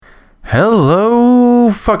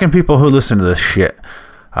Hello, fucking people who listen to this shit.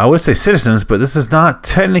 I would say citizens, but this is not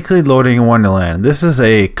technically Loading in Wonderland. This is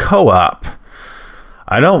a co-op.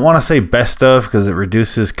 I don't want to say best of because it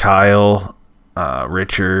reduces Kyle,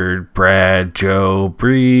 Richard, Brad, Joe,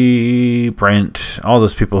 Bree, Brent, all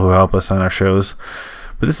those people who help us on our shows.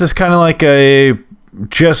 But this is kind of like a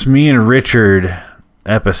just me and Richard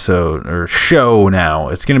episode or show now.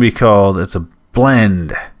 It's going to be called, it's a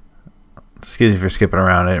blend. Excuse me for skipping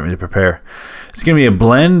around. I didn't really prepare. It's going to be a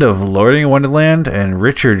blend of Loading in Wonderland and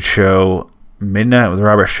Richard's show, Midnight with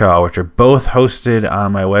Robert Shaw, which are both hosted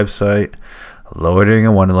on my website,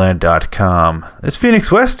 loadinginwonderland.com. It's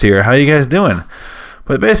Phoenix West here. How you guys doing?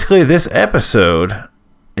 But basically, this episode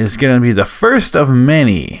is going to be the first of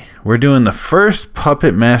many. We're doing the first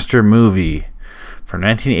Puppet Master movie from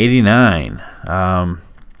 1989.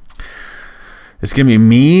 It's going to be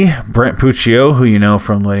me, Brent Puccio, who you know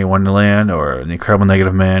from Loading in Wonderland or The Incredible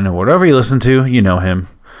Negative Man or whatever you listen to, you know him.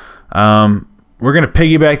 We're going to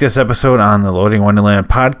piggyback this episode on the Loading in Wonderland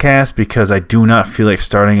podcast because I do not feel like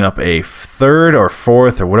starting up a third or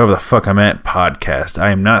fourth or whatever the fuck I'm at podcast. I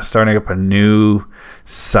am not starting up a new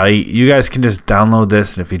site. You guys can just download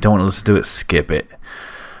this, and if you don't want to listen to it, skip it.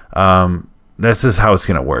 This is how it's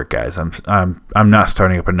gonna work, guys. I'm not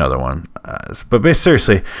starting up another one. But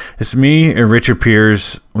seriously, it's me and Richard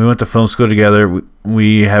Piers. We went to film school together.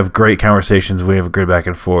 We have great conversations. We have a great back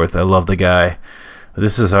and forth. I love the guy.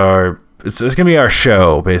 This is it's gonna be our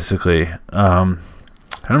show, basically. I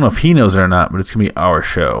don't know if he knows it or not, but it's gonna be our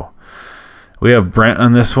show. We have Brent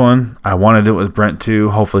on this one. I want to do it with Brent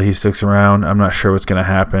too. Hopefully he sticks around. I'm not sure what's going to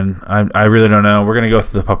happen. I really don't know. We're going to go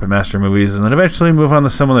through the Puppet Master movies and then eventually move on to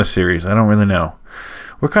some other series. I don't really know.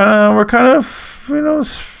 We're kind of,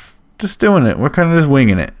 just doing it. We're kind of just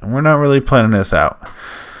winging it. We're not really planning this out.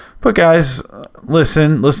 But guys,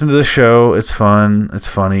 listen to the show. It's fun. It's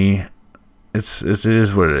funny. It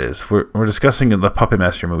is what it is. We're discussing the Puppet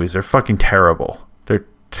Master movies. They're fucking terrible. They're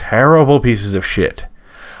terrible pieces of shit.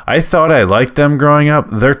 I thought I liked them growing up.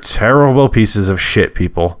 They're terrible pieces of shit,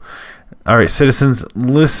 people. All right, citizens,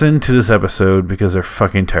 listen to this episode because they're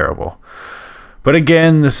fucking terrible. But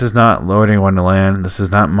again, this is not Loading in Wonderland. This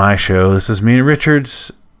is not my show. This is me and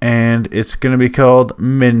Richard's, and it's going to be called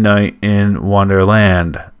Midnight in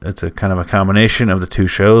Wonderland. It's a kind of a combination of the two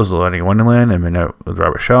shows, Loading in Wonderland and Midnight with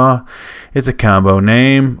Robert Shaw. It's a combo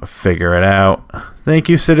name. Figure it out. Thank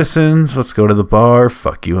you, citizens. Let's go to the bar.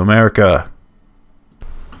 Fuck you, America.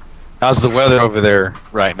 How's the weather over there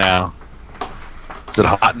right now? Is it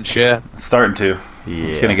hot and shit? It's starting to. Yeah.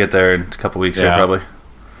 It's going to get there in a couple weeks here, probably.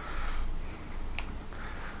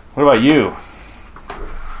 What about you?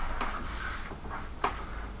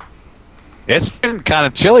 It's been kind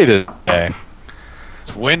of chilly today.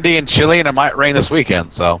 It's windy and chilly, and it might rain this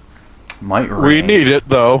weekend, so. Might rain. We need it,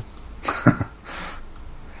 though.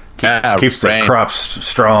 Keeps the crops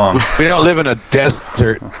strong. We don't live in a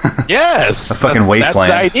desert. Yes. A fucking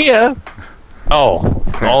wasteland. That's the idea. Oh,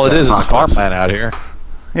 all it is farmland out here.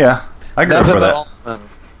 Yeah, I grew up with that.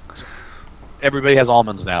 Almonds. Everybody has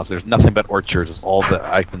almonds now, so there's nothing but orchards. It's all that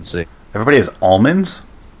I can see. Everybody has almonds?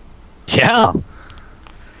 Yeah.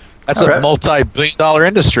 That's a multi-billion-dollar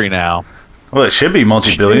industry now. Well, it should be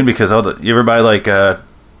multi-billion because you ever buy like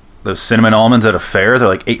those cinnamon almonds at a fair? They're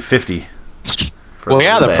like $8.50. Well,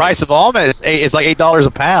 yeah, the price of almonds is like $8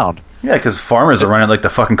 a pound. Yeah, because farmers are running like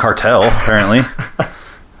the fucking cartel, apparently.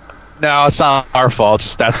 No, it's not our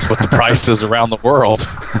fault. That's what the price is around the world.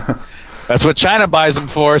 That's what China buys them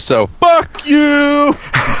for, so fuck you!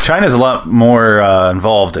 China's a lot more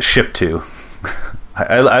involved to ship to.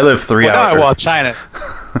 I live 3 hours. Well, China.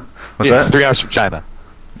 What's that? 3 hours from China.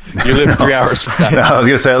 You live 3 hours from China. No, I was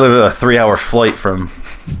going to say I live a 3-hour flight from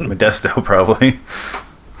Modesto, probably.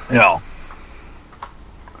 Yeah.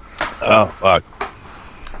 Oh, fuck.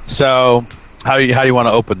 So, how do you want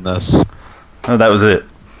to open this? Oh, that was it.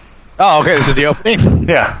 Oh, okay. This is the opening.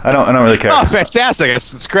 Yeah, I don't really care. Oh, fantastic!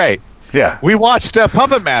 It's great. Yeah, we watched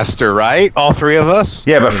Puppet Master, right? All three of us.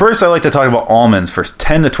 Yeah, but first I like to talk about almonds for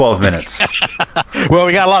 10 to 12 minutes. Well,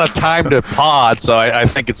 we got a lot of time to pod, so I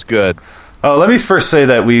think it's good. Oh, let me first say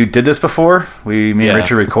that we did this before. Me and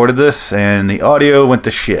Richard recorded this, and the audio went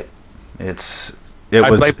to shit. I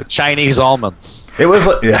played the Chinese almonds. It was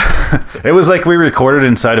like, it was like we recorded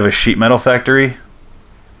inside of a sheet metal factory.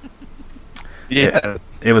 Yeah,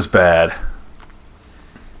 it was bad.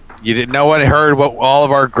 You didn't know all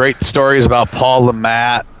of our great stories about Paul Le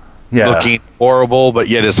Mat looking horrible, but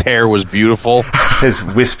yet his hair was beautiful. His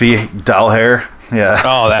wispy doll hair. Yeah.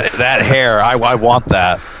 Oh, that hair! I want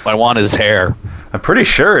that. I want his hair. I'm pretty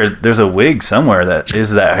sure there's a wig somewhere that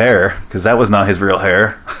is that hair, because that was not his real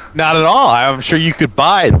hair. Not at all. I'm sure you could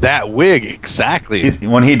buy that wig exactly.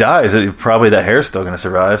 When he dies, probably that hair's still going to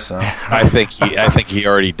survive. So I think he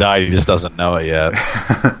already died. He just doesn't know it yet.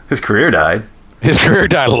 His career died. His career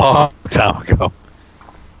died a long time ago.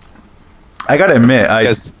 I got to admit,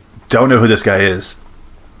 I don't know who this guy is.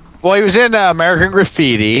 Well, he was in American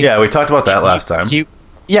Graffiti. Yeah, we talked about that last time.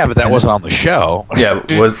 Yeah, but that wasn't on the show. Yeah,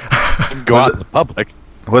 go out to the public.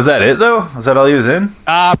 Was that it though? Was that all he was in?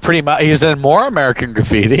 Pretty much. He was in more American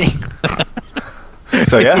Graffiti.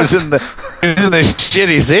 So yeah, he was in the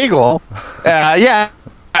shitty sequel. Yeah,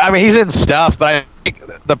 I mean he's in stuff, but I think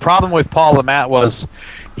the problem with Paul Le Mat was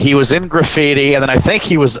he was in Graffiti, and then I think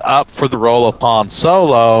he was up for the role of Han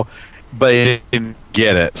Solo, but he didn't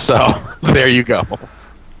get it. So there you go.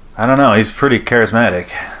 I don't know. He's pretty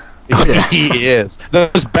charismatic. He is.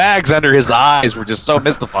 Those bags under his eyes were just so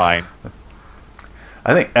mystifying.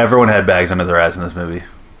 I think everyone had bags under their eyes in this movie.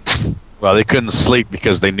 Well, they couldn't sleep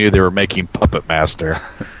because they knew they were making Puppet Master.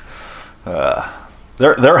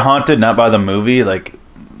 They're haunted not by the movie like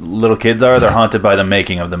little kids are. They're haunted by the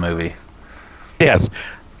making of the movie. Yes,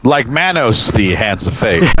 like Manos, the Hands of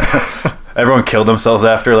Fate. Everyone killed themselves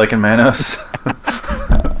after, like in Manos.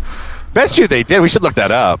 Bet you they did. We should look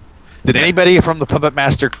that up. Did anybody from the Puppet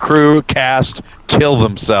Master crew cast kill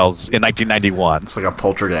themselves in 1991? It's like a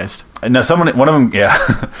poltergeist. No, one of them, yeah,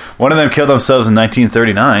 one of them killed themselves in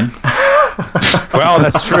 1939. Well,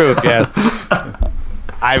 that's true. Yes.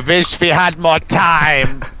 I wish we had more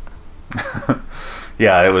time.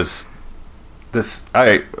 Yeah, it was this.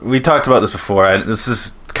 We talked about this before. This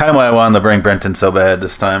is kind of why I wanted to bring Brenton so bad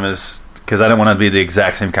this time, is because I didn't want to be the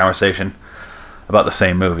exact same conversation about the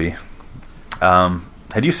same movie.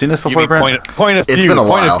 Had you seen this before, Brent? Point of view. It's been a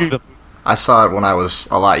while. I saw it when I was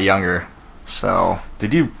a lot younger. So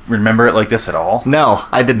did you remember it like this at all? No,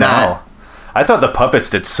 I did not. No. I thought the puppets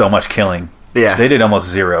did so much killing. Yeah. They did almost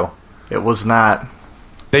zero. It was not.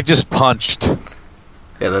 They just punched.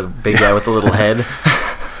 Yeah, the big guy with the little head.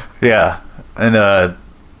 Yeah. And I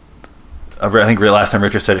think last time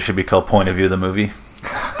Richard said it should be called Point of View, the movie.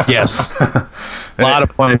 Yes. A lot of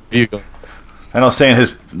point of view. And I was saying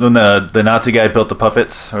when the Nazi guy built the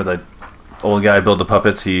puppets, or the old guy built the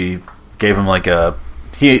puppets, he gave him like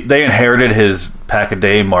they inherited his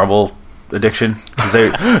pack-a-day marble addiction, because they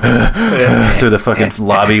through the fucking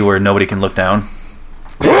lobby where nobody can look down.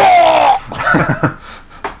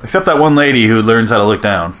 Except that one lady who learns how to look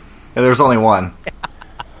down. Yeah, there's only one.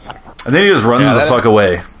 And then he just runs the fuck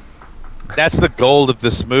away. That's the gold of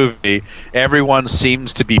this movie. Everyone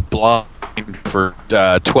seems to be blind for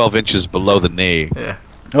 12 inches below the knee. Yeah.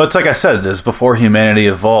 Well, it's like I said, this is before humanity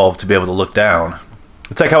evolved to be able to look down.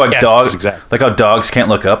 It's like how dogs, exactly. like how dogs can't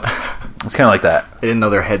look up. It's kind of like that. They didn't know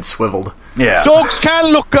their head swiveled. Yeah. Dogs can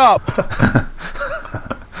look up.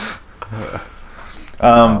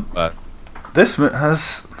 This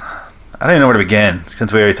has. I don't even know where to begin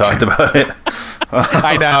since we already talked about it.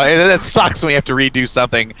 I know. It sucks when we have to redo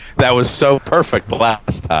something that was so perfect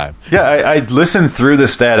last time. Yeah, I listened through the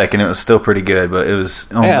static and it was still pretty good, but it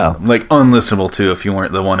was like unlistenable too if you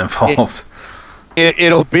weren't the one involved.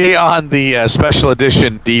 It'll be on the special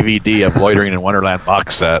edition DVD of Loitering in Wonderland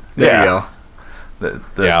box set. There you go.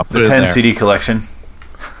 The 10 CD collection.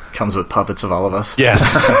 Comes with puppets of all of us.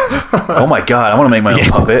 Yes. Oh my god, I want to make my own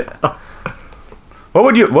puppet. What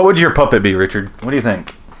would your puppet be, Richard? What do you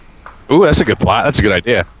think? Ooh, that's a good plot. That's a good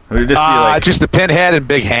idea. Would it just be like just a pinhead and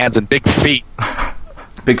big hands and big feet.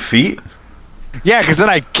 Big feet? Yeah, because then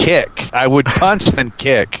I'd kick. I would punch then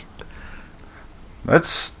kick.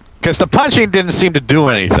 That's because the punching didn't seem to do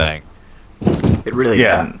anything. It really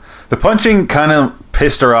didn't. The punching kind of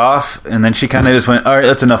pissed her off, and then she kind of just went, "All right,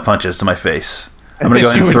 that's enough punches to my face. I'm going to go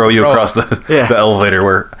ahead and throw you across the elevator,"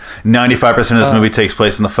 where 95% of this movie takes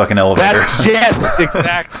place in the fucking elevator. Yes,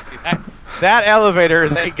 exactly. That elevator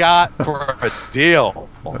they got for a deal.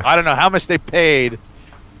 I don't know how much they paid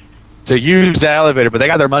to use that elevator, but they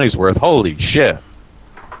got their money's worth. Holy shit.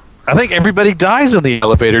 I think everybody dies in the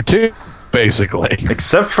elevator, too, basically.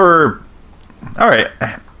 Except for... All right,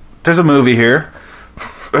 there's a movie here.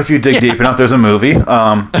 If you dig deep enough, there's a movie.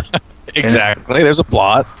 Exactly. There's a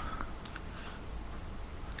plot.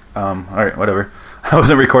 All right, whatever. I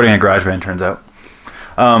wasn't recording a GarageBand, turns out.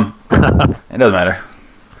 It doesn't matter.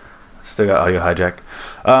 Still got audio hijack.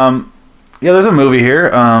 Yeah, there's a movie here.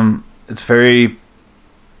 It's very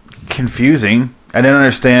confusing. I didn't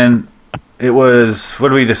understand. It was... What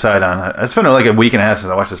did we decide on? It's been like a week and a half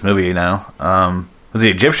since I watched this movie now. Was it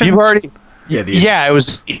Egyptian? You've already... Yeah, it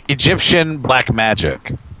was Egyptian black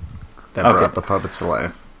magic. That brought the puppets to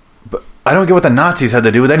life. But I don't get what the Nazis had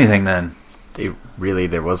to do with anything then.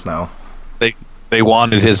 There was no. They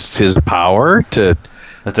wanted his power to.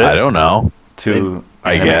 That's it. I don't know. To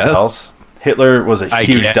I animate guess. dolls. Hitler was a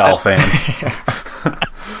huge guess. doll fan.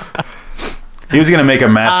 He was going to make a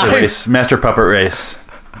master puppet race.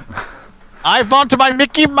 I want my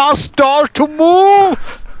Mickey Mouse doll to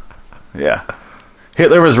move. Yeah.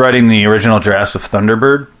 Hitler was writing the original drafts of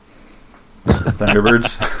Thunderbird. The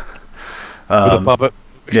Thunderbirds. The puppet.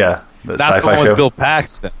 Yeah. The Not the sci-fi one with show. Bill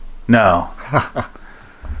Paxton. No.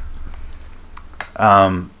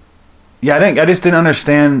 Yeah, I just didn't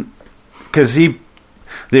understand because the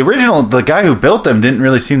guy who built them didn't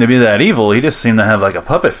really seem to be that evil. He just seemed to have like a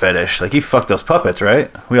puppet fetish. Like he fucked those puppets,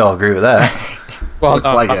 right? We all agree with that. Well, Looks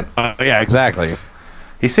like it. Yeah, exactly.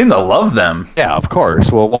 He seemed to love them. Yeah, of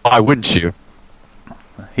course. Well, why wouldn't you?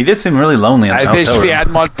 He did seem really lonely. In the I wish hotel we room. had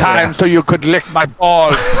more time so you could lick my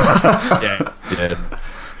balls. Yeah, he did.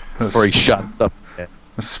 Before he shuts up.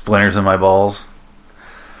 Splinters in my balls.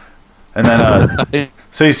 And then,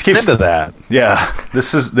 so he keeps Into that. Yeah,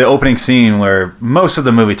 this is the opening scene where most of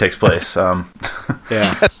the movie takes place. Yeah.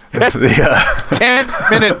 Yes. The,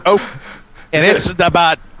 10-minute open. And it's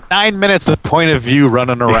about 9 minutes of point of view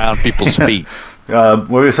running around people's feet. what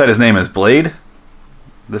we said his name is Blade.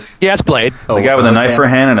 This Yeah, it's Blade. the guy with a knife for a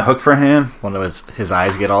hand and a hook for a hand. One of his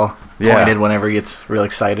eyes get all Yeah. pointed whenever he gets real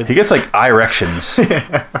excited. He gets like erections.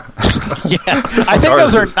 Yeah, I think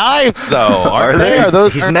those are knives, though. Are they? Are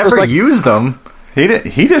those, He's are never those like, used them. He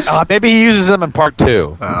just maybe he uses them in part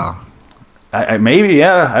 2. Oh. maybe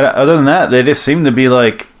yeah. Other than that, they just seem to be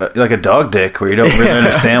like a dog dick where you don't really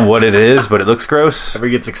understand what it is, but it looks gross. Whenever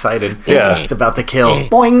he gets excited. Yeah. He's about to kill.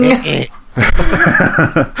 Boing!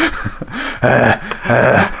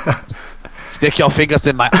 Stick your fingers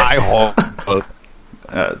in my eye hole.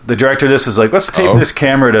 The director of this was like, let's tape this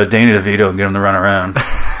camera to Danny DeVito and get him to run around.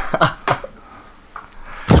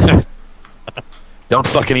 Don't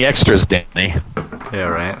fuck any extras, Danny. Yeah,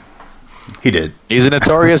 right. He did. He's a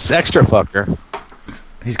notorious extra fucker.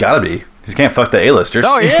 He's got to be. He can't fuck the A-listers.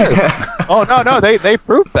 No, he is. Oh, no, they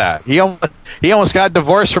proved that. He almost got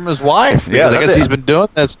divorced from his wife. Yeah, Because I guess he's been doing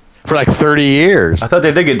this for like 30 years. I thought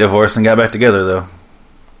they did get divorced and got back together though.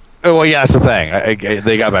 Oh, well, yeah, that's the thing.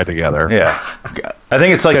 They got back together. Yeah, I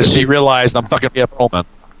think it's like Because she realized I'm fucking Mia Perlman.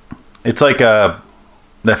 it's like that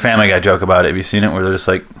Family Guy joke about it. Have you seen it where they're just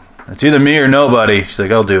like, it's either me or nobody. She's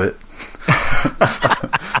like, I'll do it.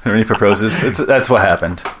 And he proposes. That's what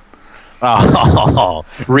happened. Oh,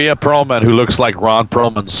 Rhea Perlman, who looks like Ron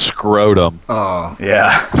Perlman's scrotum. Oh.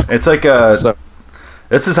 Yeah, it's like So,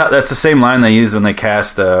 that's the same line they used when they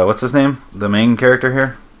cast what's his name, the main character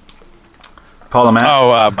here, Paul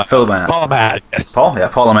Matt. Phil Matt. Paul Matt. Yes. Paul, yeah,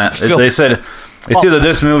 Paul Matt. Phil- They said it's either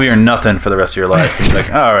this movie or nothing for the rest of your life. He's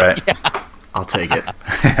like, all right, I'll take it.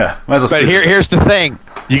 yeah, might as well. But here's the thing: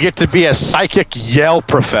 you get to be a psychic Yale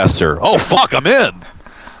professor. Oh fuck, I'm in.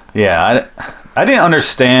 Yeah, I didn't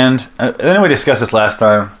understand. I know we discussed this last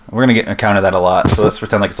time. We're gonna get account of that a lot, so let's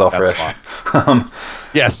pretend like it's all That's fresh.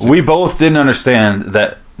 Yes. We both didn't understand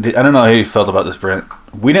that. I don't know how you felt about this, Brent.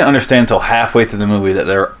 We didn't understand until halfway through the movie that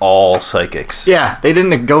they're all psychics. Yeah, they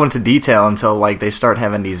didn't go into detail until like they start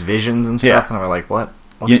having these visions and stuff, Yeah. and we're like, "What?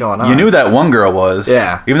 What's going on?" You knew that one girl was.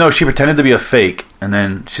 Yeah. Even though she pretended to be a fake, and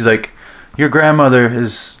then she's like, "Your grandmother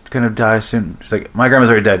is gonna die soon." She's like, "My grandma's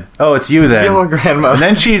already dead." Oh, it's you then. Your grandmother. And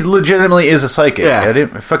then she legitimately is a psychic. Yeah. It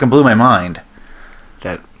fucking blew my mind.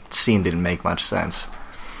 That scene didn't make much sense.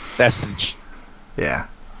 That's the gist Yeah.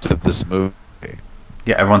 of this movie.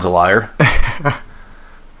 Yeah, everyone's a liar.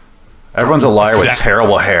 Everyone's a liar with Exactly.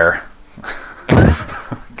 terrible hair.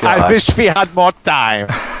 I God. wish we had more time.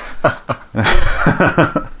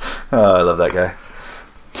 Oh, I love that guy.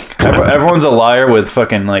 Everyone's a liar with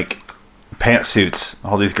fucking like pantsuits.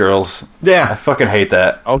 All these girls. I Yeah. fucking hate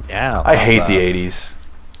that. Oh yeah. I hate the 80s.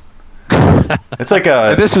 It's like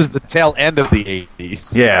a This was the tail end of the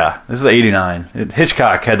 80s. yeah. This is 89.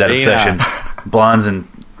 Hitchcock had that 89. obsession. Blondes and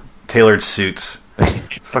tailored suits.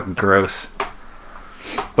 Fucking gross.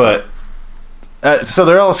 But so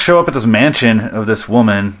they all show up at this mansion of this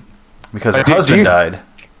woman because her Do husband you- died,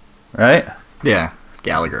 right? Yeah.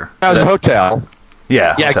 Gallagher. That was a hotel.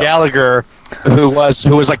 Yeah. Yeah, hotel. Gallagher, who was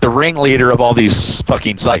like the ringleader of all these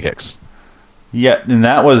fucking psychics. Yeah, and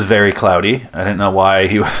that was very cloudy. I didn't know why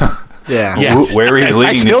he was. Yeah. Yeah. Where he's I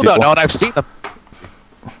leading these still don't people. know, and I've seen them.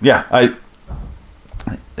 Yeah,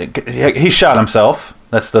 he shot himself.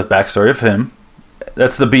 That's the backstory of him.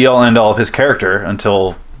 That's the be all end all of his character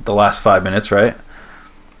until the last 5 minutes, right?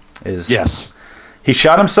 Yes. He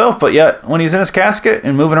shot himself, but yet when he's in his casket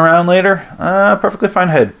and moving around later, perfectly fine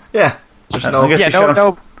head. Yeah. There's I no. guess Yeah, he shot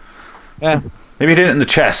no. Yeah. Maybe he did it in the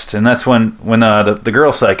chest, and that's when the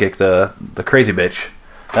girl psychic, the crazy bitch,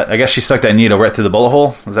 I guess she stuck that needle right through the bullet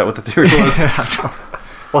hole. Is that what the theory was?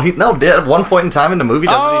 Well, he did at one point in time in the movie.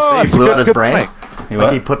 Doesn't he say he blew out his brain?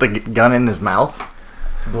 He put the gun in his mouth,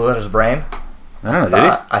 blew out his brain. I don't know.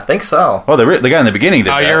 Did he? I think so. Oh, the guy in the beginning did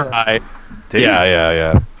that. You're right. Did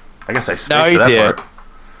Yeah. I guess I spaced that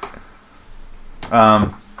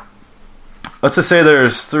part. Let's just say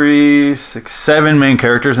there's 3, 6, 7 main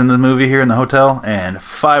characters in the movie here in the hotel, and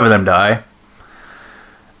 5 of them die.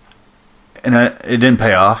 And it didn't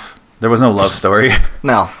pay off. There was no love story.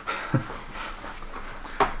 No.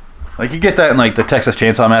 Like, you get that in, like, the Texas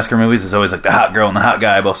Chainsaw Massacre movies. It's always, like, the hot girl and the hot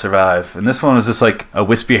guy both survive. And this one was just, like, a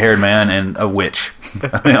wispy-haired man and a witch.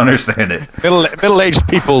 I mean, I understand it. Middle-aged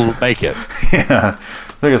people make it. Yeah.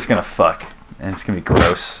 They're just gonna fuck. And it's gonna be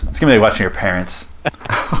gross. It's gonna be like watching your parents.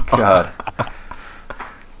 God.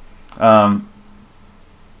 I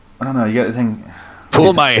don't know. You got anything?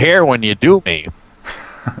 Pull my hair when you do me.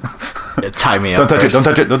 Yeah, tie me up. Don't touch it. first. Don't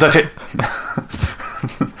touch it. Don't touch it.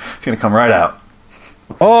 It's gonna come right out.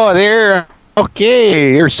 Oh, they're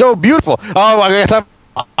okay. You're so beautiful. Oh, I thought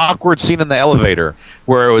awkward scene in the elevator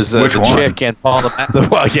where it was the chick and Paul the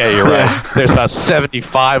Matt. Well, yeah, you're right. There's about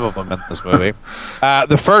 75 of them in this movie.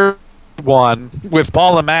 The first one with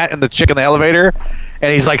Paul the Matt and the chick in the elevator,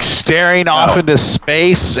 and he's like staring off into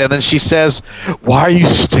space, and then she says, "Why are you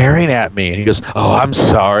staring at me?" And he goes, "Oh, I'm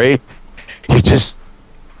sorry. I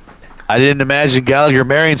didn't imagine Gallagher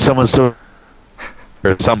marrying someone so,"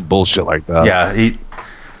 or some bullshit like that. Yeah,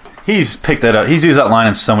 he's picked that up. He's used that line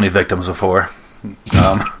in so many victims before.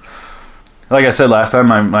 Like I said last time,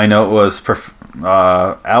 my note was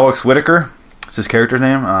Alex Whitaker. That's his character's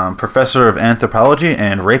name. Professor of anthropology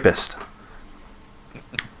and rapist.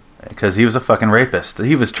 Because he was a fucking rapist.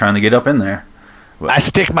 He was trying to get up in there. I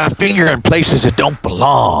stick my finger in places that don't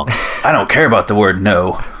belong. I don't care about the word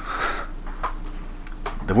no.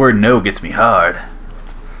 The word no gets me hard.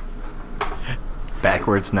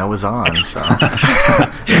 Backwards no is on, so.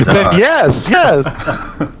 Then yes.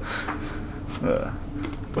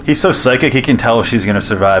 He's so psychic, he can tell if she's going to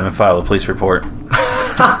survive and file a police report.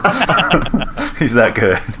 He's that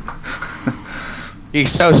good.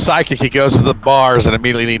 He's so psychic, he goes to the bars and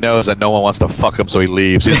immediately knows that no one wants to fuck him, so he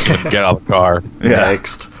leaves. He doesn't even get out of the car. Yeah.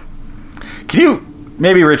 Next. Can you,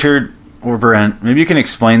 maybe Richard or Brent, maybe you can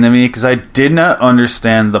explain to me, because I did not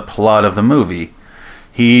understand the plot of the movie.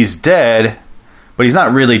 He's dead, but he's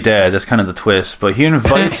not really dead. That's kind of the twist. But he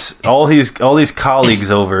invites all these colleagues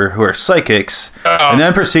over who are psychics, and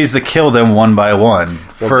then proceeds to kill them one by one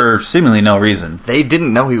for seemingly no reason. They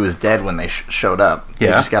didn't know he was dead when they showed up. They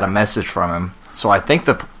just got a message from him. So I think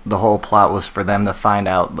the whole plot was for them to find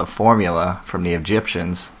out the formula from the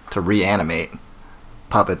Egyptians to reanimate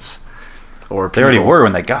puppets or people. They already were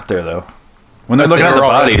when they got there, though. When they're looking at the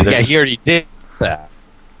body. Yeah, he already did that.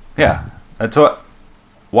 Yeah, that's what.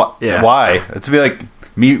 Yeah. Why? It's to be like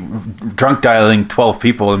me drunk dialing 12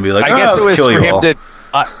 people and be like, I guess it was kill for you him all. to.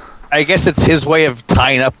 I guess it's his way of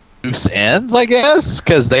tying up loose ends. I guess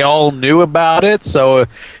because they all knew about it. So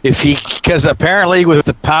because apparently with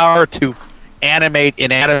the power to animate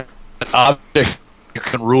inanimate objects, you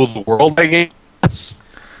can rule the world. I guess.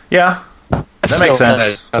 Yeah, that makes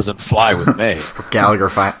sense. That doesn't fly with me. Gallagher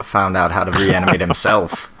found out how to reanimate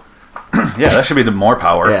himself. Yeah, that should be the more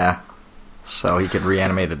power. Yeah. So he could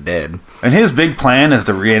reanimate the dead. And his big plan is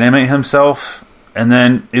to reanimate himself and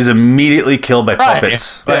then is immediately killed by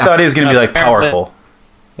puppets. Yeah. I thought he was going to be like powerful.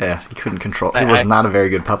 Yeah, he couldn't control. He was not a very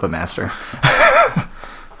good puppet master.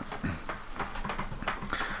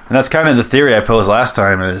 And that's kind of the theory I posed last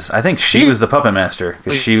time is I think she was the puppet master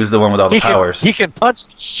because she was the one with all the powers. He can punch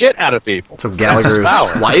the shit out of people. So Gallagher's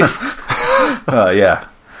wife? Yeah.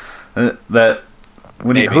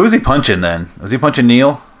 Who was he punching then? Was he punching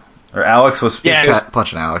Neil? Or Alex was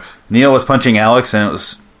punching Alex. Neil was punching Alex, and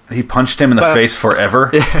he punched him in the face forever.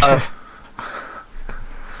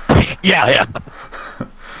 Yeah.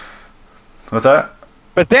 What's that?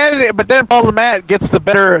 But then Paul the Matt gets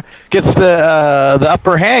the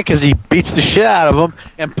upper hand because he beats the shit out of him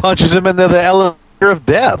and punches him into the elevator of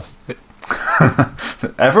death.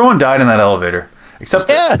 Everyone died in that elevator except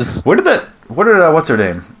what's her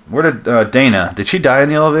name? Where did Dana? Did she die in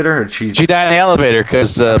the elevator? Or did she died in the elevator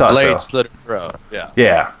because Blade slit her throat. Yeah.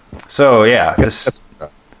 Yeah. So yeah, it's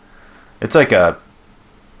like a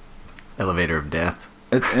elevator of death.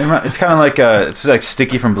 It's kind of like it's like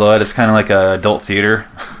Sticky from Blood. It's kind of like a adult theater.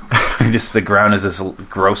 Just the ground is just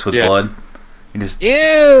gross with blood. You just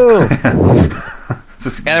ew. And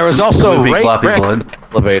there was also rape in the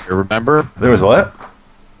elevator. Remember? There was what?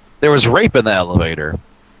 There was rape in the elevator.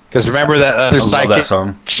 Because remember that other psychic that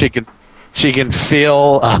song. She could She can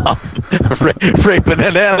feel raping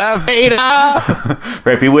an elevator.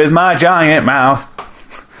 Rape you with my giant mouth.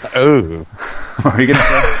 Oh. What are you gonna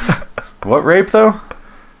say? What rape though?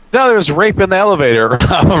 No, there was rape in the elevator.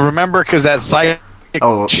 Remember, because that psychic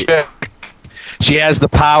chick, she has the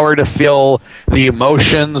power to feel the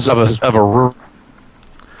emotions of a room.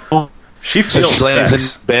 She feels so she lays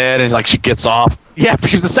sex. in bed and like she gets off. Yeah,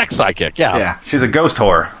 she's the sex psychic. Yeah. She's a ghost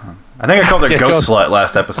whore. I think I called her ghost slut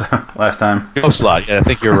last time. Ghost slut. Yeah, I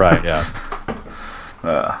think you're right.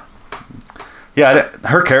 Yeah.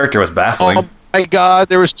 Her character was baffling. Oh my God,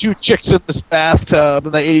 there was 2 chicks in this bathtub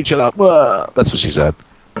and they ate each other. Whoa. That's what she said.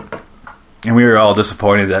 And we were all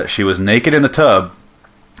disappointed that she was naked in the tub,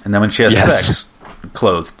 and then when she has sex,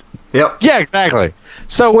 clothed. Yep. Yeah, exactly.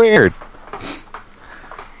 So weird.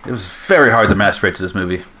 It was very hard to masturbate to this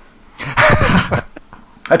movie.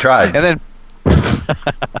 I tried. And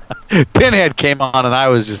then Pinhead came on, and I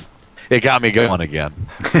was just... It got me going again.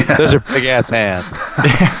 Yeah. Those are big-ass hands.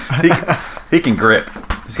 He can grip.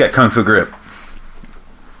 He's got kung fu grip.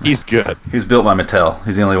 He's good. He was built by Mattel.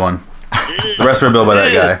 He's the only one. The rest were built by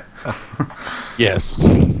that guy. Yes.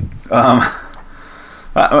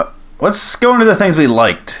 Let's go into the things we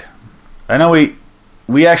liked. I know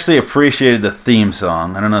we actually appreciated the theme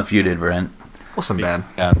song. I don't know if you did, Brent. Wasn't bad.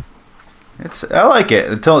 Yeah. I like it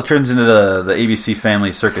until it turns into the ABC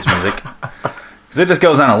Family circus music. Because it just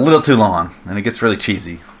goes on a little too long, and it gets really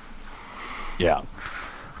cheesy. Yeah.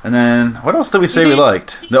 And then, what else did we say we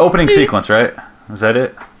liked? The opening sequence, right? Was that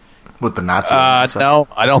it? With the Nazi. No,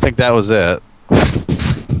 I don't think that was it.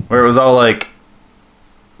 Where it was all like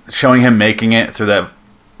showing him making it through that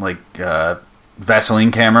like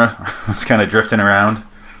Vaseline camera. It was kind of drifting around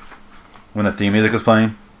when the theme music was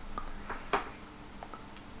playing.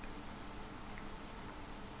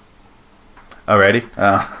 Already?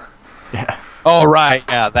 Yeah. Oh right,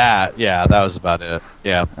 that was about it.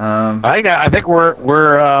 Yeah. I think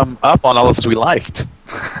we're up on all the things we liked.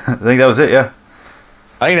 I think that was it. Yeah.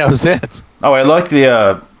 I think that was it. Oh, I liked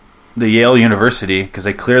the Yale University because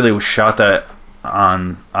they clearly shot that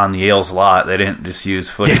on Yale's lot. They didn't just use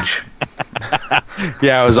footage.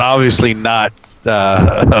 Yeah, it was obviously not.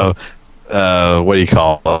 What do you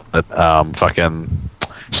call it? Fucking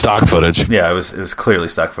stock footage. Yeah, it was clearly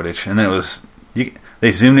stock footage, and then it was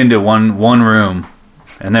they zoomed into one room,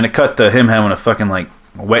 and then it cut to him having a fucking like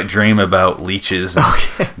wet dream about leeches and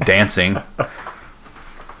dancing.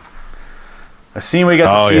 A scene we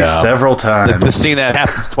got to see several times. The scene that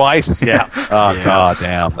happens twice? Yeah. Oh, yeah. God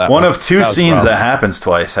damn. One of 2 scenes that happens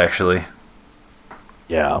twice, actually.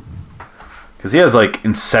 Yeah. Because he has, like,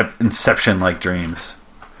 Inception-like dreams.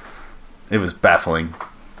 It was baffling.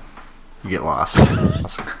 You get lost.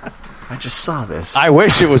 I just saw this. I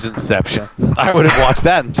wish it was Inception. I would have watched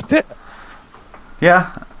that instead.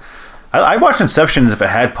 Yeah. I watched Inception if it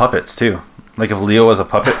had puppets, too. Like, if Leo was a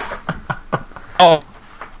puppet. Oh.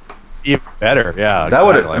 Even better, yeah. That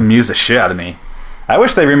would amuse the shit out of me. I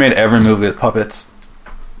wish they remade every movie with puppets.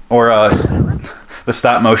 Or the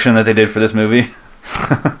stop motion that they did for this movie.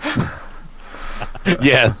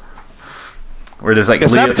 Yes. Where there's like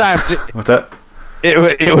sometimes what's that?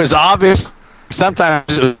 It was obvious.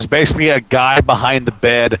 Sometimes it was basically a guy behind the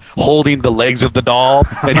bed holding the legs of the doll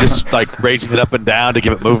and just like raising it up and down to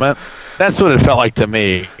give it movement. That's what it felt like to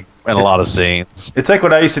me. In a lot of scenes. It's like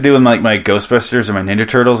what I used to do in like my Ghostbusters or my Ninja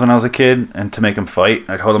Turtles when I was a kid, and to make them fight,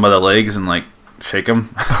 I'd hold them by the legs and like shake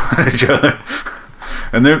them at each other.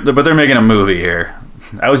 And they're making a movie here.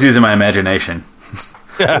 I was using my imagination.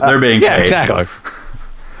 They're being paid. Yeah, exactly.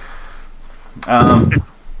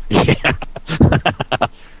 Yeah.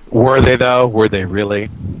 Were they though? Were they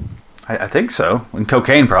really? I think so. And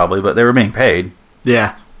cocaine probably, but they were being paid.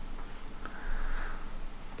 Yeah.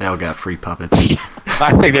 They all got free puppets.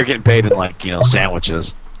 I think they're getting paid in like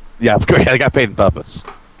sandwiches. Yeah, of course, they got paid in puppets.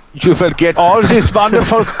 You forget all these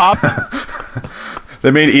wonderful puppets. They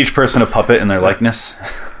made each person a puppet in their likeness.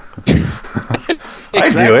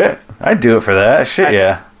 Exactly. I'd do it for that. Shit,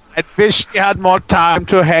 yeah. I wish you had more time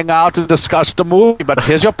to hang out and discuss the movie, but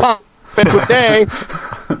here's your puppet today.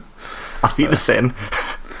 Auf Wiedersehen.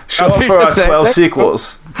 Show up for our 12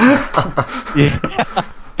 sequels. Yeah.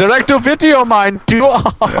 Direct-to-video, mind you.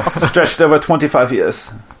 Stretched over 25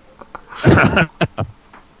 years.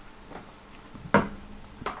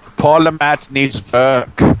 Paul LeMat needs work.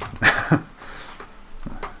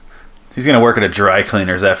 He's going to work at a dry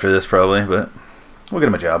cleaners after this, probably, but we'll get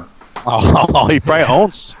him a job. Oh, he probably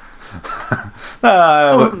owns.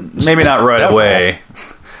 Maybe not right away.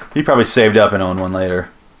 He probably saved up and owned one later.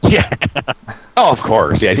 Yeah. Oh, of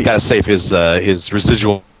course. Yeah, he's got to save his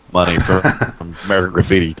residual money from American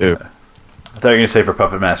Graffiti too. I thought you were going to say for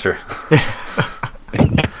Puppet Master.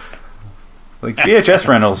 Like VHS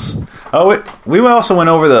rentals. Oh, we also went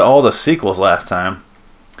over all the sequels last time.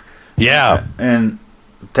 Yeah. And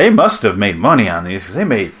they must have made money on these because they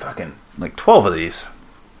made fucking like 12 of these.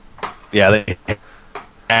 Yeah, they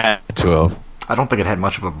had 12. I don't think it had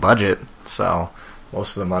much of a budget, so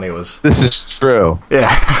most of the money was... This is true.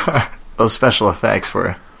 Yeah. Those special effects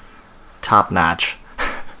were top-notch.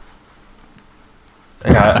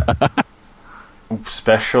 Yeah.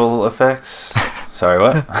 Special effects? Sorry,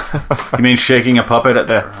 what? You mean shaking a puppet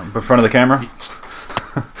in front of the camera?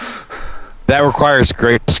 That requires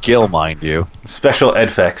great skill, mind you. Special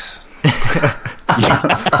edfects.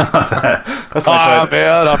 That's my title.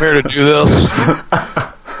 Man, I'm here to do this.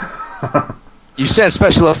 You said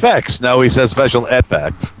special effects. No, he said special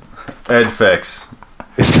effects. Edfects.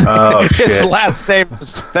 Oh, his shit. last name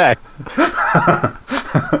is Speck.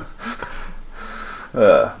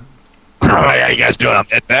 Oh, yeah, you guys doing on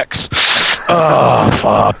FX? Oh,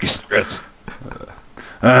 fuck, you stress.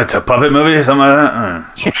 It's a puppet movie, something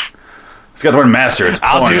like that. It's got the word master. It's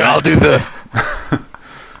porn, right? I'll do the.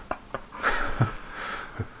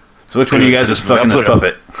 So which one of you guys is fucking this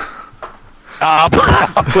puppet? I'll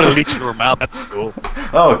put a leech in her mouth. That's cool.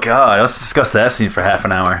 Oh god, let's discuss that scene for half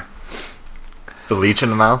an hour. The leech in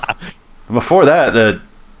the mouth? Before that,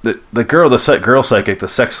 the girl, girl psychic, the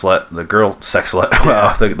sex slut, the girl sex slut,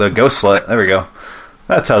 wow, the ghost slut. There we go.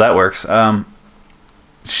 That's how that works.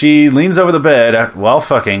 She leans over the bed while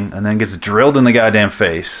fucking, and then gets drilled in the goddamn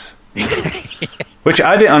face. Which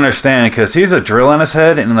I didn't understand because he's a drill on his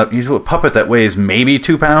head, and he's a puppet that weighs maybe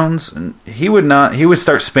 2 pounds, and he would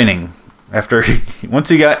start spinning after once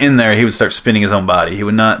he got in there. He would start spinning his own body. He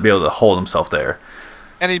would not be able to hold himself there.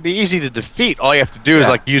 And it'd be easy to defeat. All you have to do is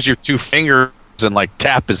like use your 2 fingers and like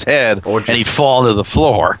tap his head, and he'd fall to the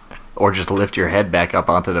floor. Or just lift your head back up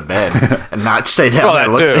onto the bed and not stay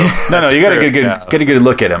down there. No, you got to get a good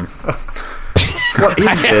look at him. What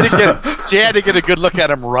is this? She had to get a good look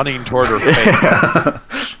at him running toward her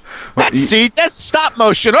face. That's stop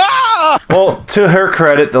motion. Ah! Well, to her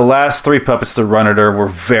credit, the last 3 puppets to run at her were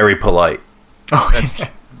very polite. Oh, yeah.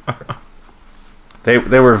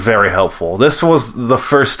 They were very helpful. This was the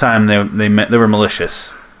first time they were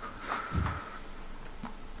malicious.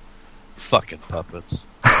 Fucking puppets.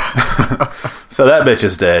 So that bitch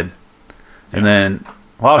is dead. And then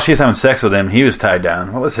while she's having sex with him, he was tied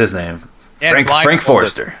down. What was his name? Frank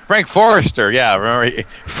Forrester. Frank Forrester, yeah, remember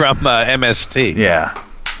from MST. Yeah.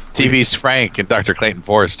 TV's Frank and Dr. Clayton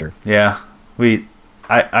Forrester. Yeah.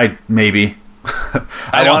 I maybe.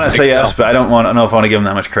 I don't want to think say so. yes, but I don't know if I want to give him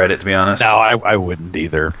that much credit, to be honest. No, I wouldn't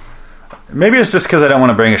either. Maybe it's just because I don't want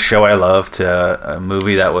to bring a show I love to a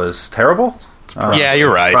movie that was terrible. Yeah,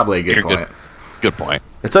 you're right. Probably a good point. Good point.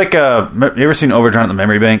 It's like, you ever seen Overdrawn at the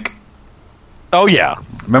Memory Bank? Oh, yeah.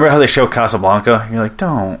 Remember how they show Casablanca? You're like,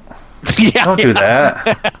 don't do that.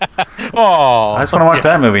 Oh, I just want to watch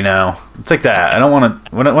that movie now. It's like that. I don't want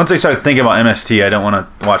to. Once I start thinking about MST, I don't want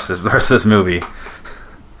to watch the rest of this movie.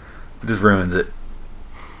 It just ruins it.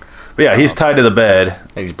 But yeah, he's tied to the bed.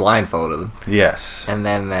 And he's blindfolded. Yes. And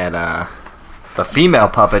then the female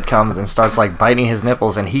puppet comes and starts like biting his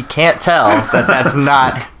nipples, and he can't tell that that's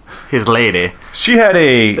not his lady. She had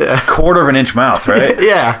a quarter of an inch mouth, right?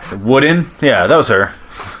 Yeah. Wooden? Yeah, that was her.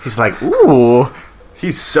 He's like, ooh.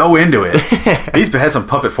 He's so into it. He's had some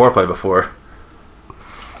puppet foreplay before.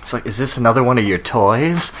 It's like, is this another one of your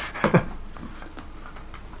toys?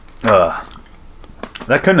 That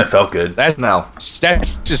couldn't have felt good. No.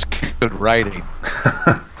 That's just good writing.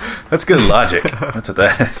 That's good logic. That's what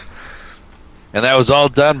that is. And that was all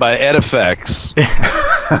done by Ed Effects.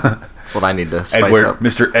 That's what I need to spice up.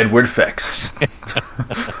 Mr. Edward Fex.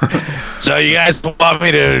 So you guys want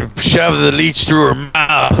me to shove the leech through her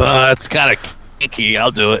mouth? That's kind of kinky.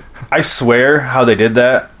 I'll do it. I swear how they did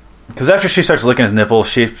that. Because after she starts licking his nipple,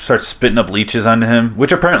 she starts spitting up leeches onto him,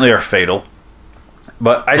 which apparently are fatal.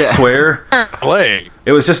 But I swear,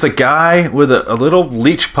 it was just a guy with a little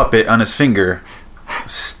leech puppet on his finger.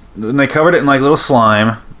 And they covered it in like little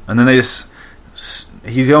slime, and then he's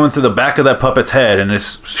going through the back of that puppet's head and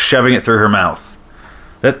is shoving it through her mouth.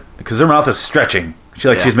 Because her mouth is stretching.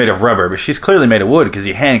 She's made of rubber, but she's clearly made of wood because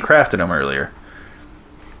he handcrafted them earlier.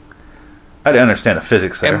 I didn't understand the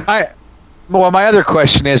physics there. My other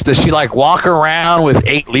question is, does she like walk around with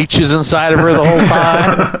 8 leeches inside of her the whole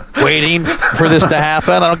time, waiting for this to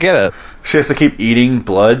happen? I don't get it. She has to keep eating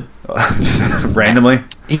blood just randomly.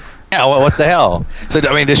 Yeah, what the hell? So,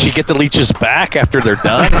 I mean, does she get the leeches back after they're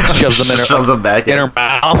done? Shoves them back in her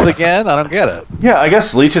mouth again? I don't get it. Yeah, I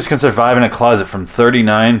guess leeches can survive in a closet from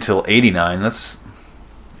 39 till 89.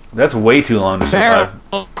 That's way too long to survive.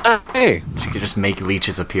 Hey, She could just make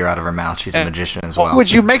leeches appear out of her mouth. She's a magician as well. what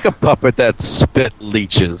would you make a puppet that spit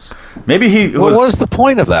leeches? Maybe he What was the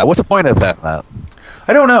point of that? What's the point of that, Matt?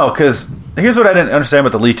 I don't know, because here's what I didn't understand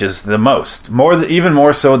about the leeches the most. Even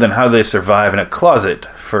more so than how they survive in a closet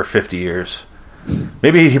for 50 years.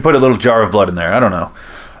 Maybe he put a little jar of blood in there. I don't know.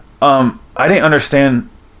 I didn't understand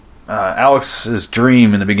Alex's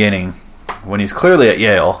dream in the beginning when he's clearly at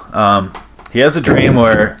Yale. He has a dream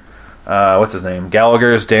where, what's his name?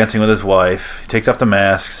 Gallagher's dancing with his wife. He takes off the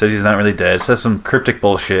mask, says he's not really dead, says some cryptic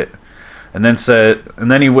bullshit, and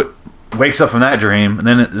then he wakes up from that dream, and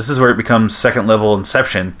then this is where it becomes second level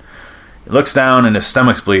Inception. He looks down and his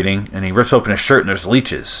stomach's bleeding, and he rips open his shirt and there's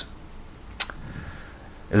leeches.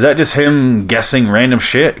 Is that just him guessing random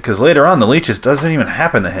shit? Because later on, the leeches doesn't even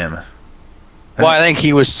happen to him. Well, I think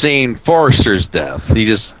he was seeing Forrester's death.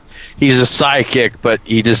 He's a psychic, but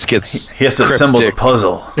he just gets He has to assemble the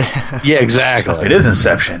puzzle. Yeah, exactly. It is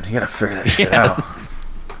Inception. You gotta figure that shit out.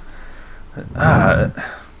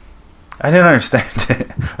 I didn't understand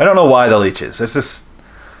it. I don't know why the leeches. It's just,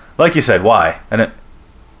 like you said, why? I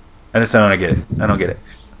just don't get it. I don't get it.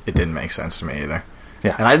 It didn't make sense to me either.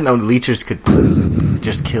 Yeah. And I didn't know leeches could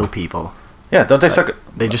just kill people. Yeah, don't they suck?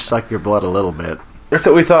 They just suck your blood a little bit. That's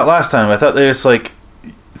what we thought last time. I thought they just like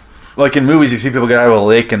in movies, you see people get out of a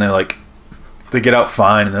lake and they get out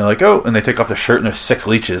fine, and they're like, oh, and they take off their shirt and there's 6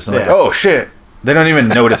 leeches. And they're like, oh shit, they don't even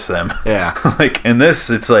notice them. Yeah. Like in this,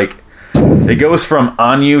 it's like it goes from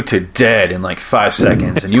on you to dead in like 5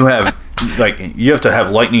 seconds, and you have to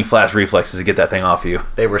have lightning flash reflexes to get that thing off you.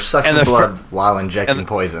 They were sucking blood while injecting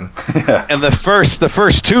poison. Yeah. And the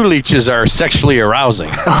first 2 leeches are sexually arousing.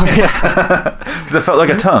 Because it felt like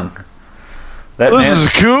a tongue. This is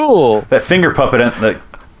cool. That finger puppet, that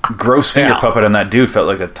gross finger puppet on that dude felt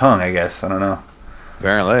like a tongue, I guess. I don't know.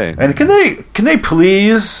 Apparently. And can they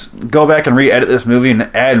please go back and re-edit this movie and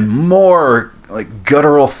add more like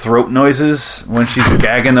guttural throat noises when she's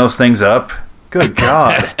gagging those things up? Good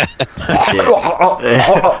God.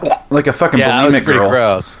 Like a fucking that was bulimic pretty girl.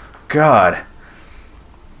 gross. God.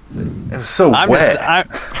 It was so wet.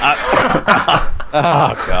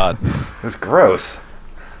 Oh, God. It was gross.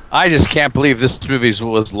 I just can't believe this movie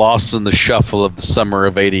was lost in the shuffle of the summer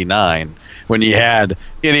of '89 when you had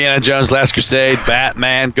Indiana Jones: Last Crusade,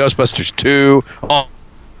 Batman, Ghostbusters 2, all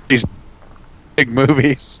these big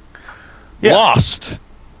movies. Yeah. Lost.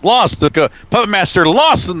 Puppet Master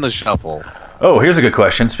lost in the shuffle. Oh, here's a good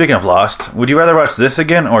question. Speaking of Lost, would you rather watch this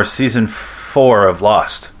again or season 4 of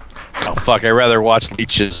Lost? Oh, fuck. I'd rather watch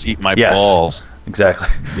leeches eat my balls. Exactly.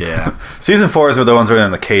 Yeah. Season 4 is the ones where they're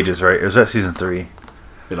in the cages, right? Or is that season 3?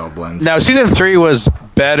 It all blends. No, season 3 was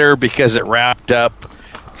better because it wrapped up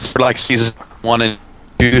sort of like season 1 and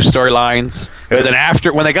 2 storylines. But then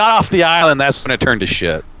when they got off the island, that's when it turned to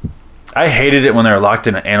shit. I hated it when they were locked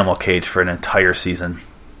in an animal cage for an entire season.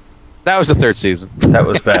 That was the 3rd season. That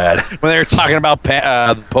was bad. When they were talking about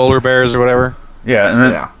polar bears or whatever. Yeah,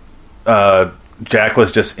 and then Jack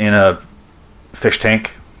was just in a fish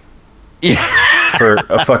tank for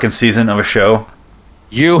a fucking season of a show.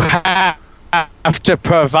 You have to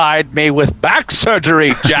provide me with back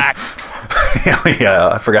surgery, Jack. Yeah,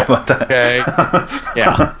 I forgot about that. Okay.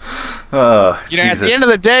 Yeah. Oh, at the end of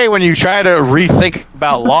the day, when you try to rethink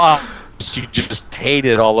about Lost, you just hate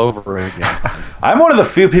it all over again. I'm one of the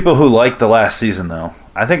few people who like the last season, though.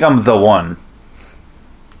 I think I'm the one.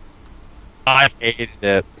 I hated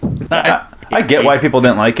it. I get why people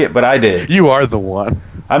didn't like it, but I did. You are the one.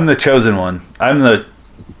 I'm the chosen one. I'm the...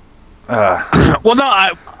 Well,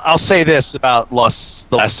 no, I'll say this about the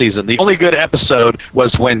last season. The only good episode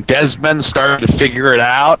was when Desmond started to figure it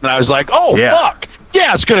out, and I was like, oh, fuck.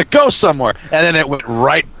 Yeah, it's going to go somewhere. And then it went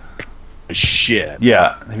right to shit.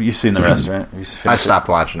 Yeah. Have you seen the rest, right? I stopped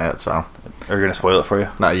watching it, so... Are you going to spoil it for you?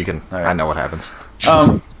 No, you can. Right. I know what happens.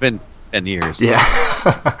 It's been 10 years. Yeah.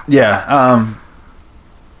 Yeah.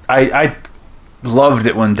 I loved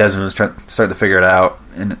it when Desmond was starting to figure it out,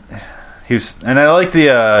 and I like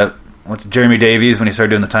the Jeremy Davies when he started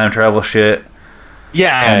doing the time travel shit.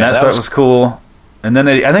 Yeah, and that stuff was cool. And then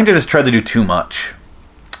I think they just tried to do too much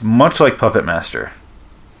like Puppet Master.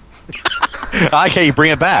 I like how you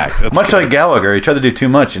bring it back. That's much like Gallagher, he tried to do too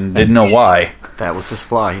much and didn't know why. That was his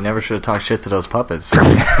flaw. He never should have talked shit to those puppets.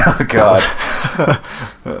 Oh, God.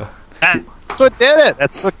 That's what did it.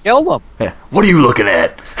 That's what killed him. Yeah. What are you looking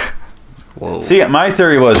at? Whoa. See, my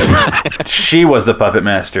theory was she was the Puppet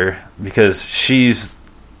Master because she's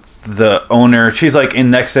the owner. She's like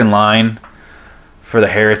next in line for the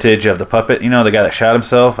heritage of the puppet. You know, the guy that shot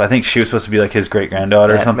himself. I think she was supposed to be like his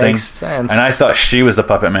great-granddaughter or something. Makes sense. And I thought she was the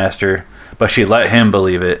Puppet Master, but she let him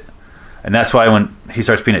believe it. And that's why when he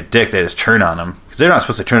starts being a dick, they just turn on him. Because they're not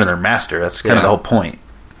supposed to turn on their master. That's kind of the whole point.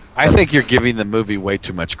 I think you're giving the movie way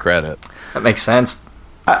too much credit. That makes sense.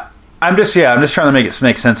 I'm just trying to make it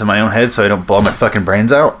make sense in my own head so I don't blow my fucking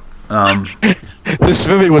brains out. This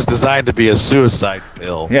movie was designed to be a suicide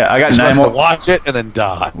pill. Yeah, I got You're 9 supposed more. to watch it and then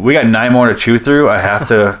die. We got 9 more to chew through. I have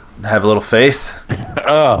to have a little faith.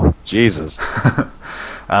 Oh, Jesus.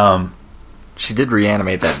 She did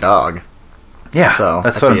reanimate that dog. Yeah, So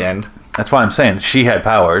that's at what the end, That's why I'm saying she had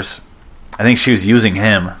powers. I think she was using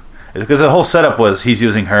him because the whole setup was he's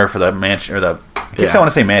using her for the mansion or the. I keep saying I want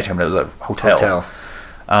to say mansion, but it was a hotel.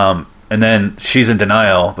 And then she's in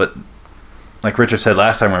denial, but like Richard said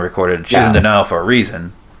last time we recorded, she's in denial for a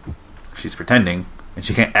reason. She's pretending, and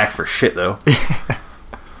she can't act for shit though.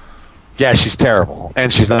 Yeah, she's terrible,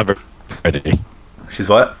 and she's not very pretty. She's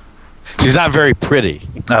what? She's not very pretty.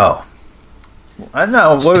 Oh, I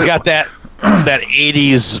know. She's got that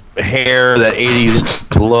 80s hair, that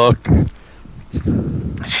 80s look.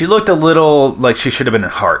 She looked a little like she should have been in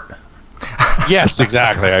Heart. Yes,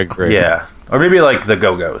 exactly. I agree. Yeah, or maybe like the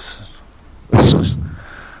Go-Go's.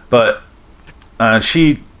 But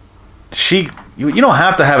you don't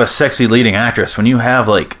have to have a sexy leading actress when you have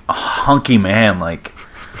like a hunky man like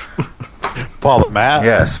Paul Matt.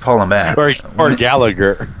 yes, Paul Matt Or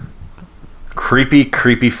Gallagher.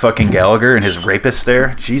 creepy fucking Gallagher and his rapist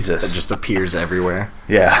stare. Jesus, it just appears everywhere.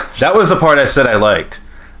 yeah, that was the part I said I liked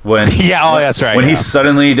when That's right. when he's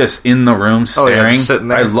suddenly just in the room staring. just sitting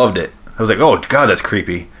there. I loved it. I was like, oh god, that's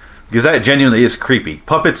creepy because that genuinely is creepy.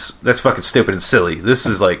 Puppets, that's fucking stupid and silly. This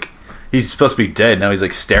is like he's supposed to be dead now. He's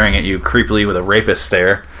like staring at you creepily with a rapist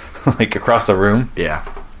stare, like across the room. Yeah.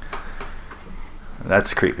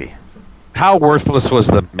 That's creepy. How worthless was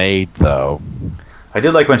the maid, though? I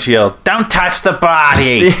did like when she yelled, "Don't touch the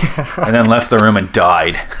body!" and then left the room and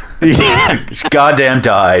died. She goddamn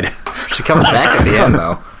died. She comes back at the end,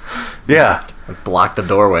 though. Yeah. Blocked the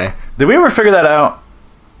doorway. Did we ever figure that out?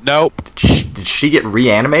 Nope. Did she get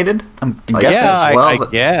reanimated? I'm guessing. Yeah, well, I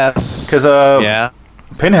but- guess. Because yeah.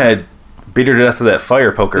 Pinhead beat her to death with that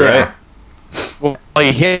fire poker, Yeah. right? Well,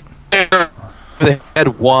 he hit her in the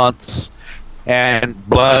head once, and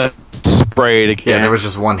blood sprayed again. Yeah, there was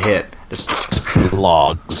just one hit. Just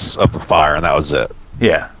logs of the fire, and that was it.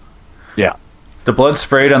 Yeah. Yeah. The blood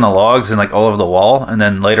sprayed on the logs and like all over the wall, and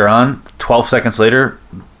then later on, 12 seconds later,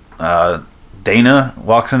 Dana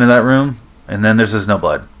walks into that room, and then there's just no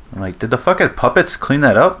blood. I'm like, did the fucking puppets clean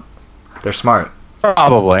that up? they're smart.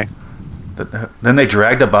 Probably. Then they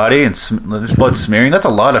dragged the body and there's blood smearing. That's a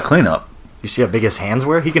lot of cleanup. You see how big his hands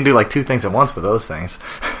were? He can do like 2 things at once with those things.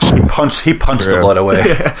 He punched the True. blood away.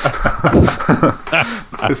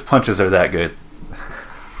 His punches are that good.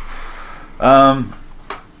 No.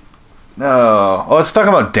 Oh, let's talk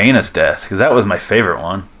about Dana's death because that was my favorite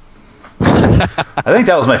one. I think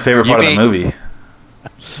that was my favorite part of the movie.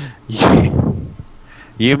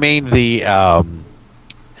 You mean the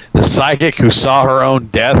psychic who saw her own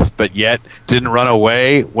death, but yet didn't run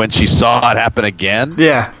away when she saw it happen again?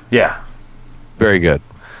 Yeah. Yeah. Very good.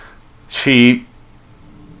 She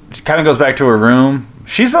kind of goes back to her room.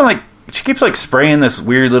 She's been like, she keeps like spraying this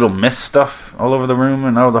weird little mist stuff all over the room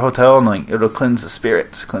and all over the hotel, and like it'll cleanse the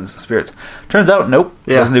spirits. Turns out, nope.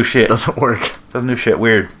 Yeah. Doesn't do shit. Doesn't work. Doesn't do shit.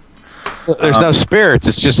 Weird. There's no spirits.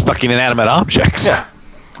 It's just fucking inanimate objects. Yeah.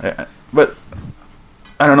 But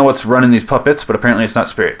I don't know what's running these puppets, but apparently it's not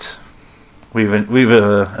spirits. We've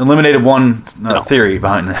eliminated one theory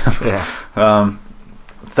behind them. Yeah.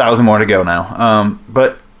 1,000 more to go now.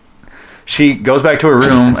 But she goes back to her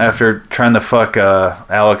room after trying to fuck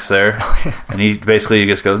Alex there, and he basically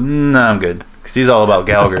just goes, "Nah, I'm good," because he's all about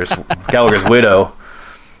Gallagher's widow.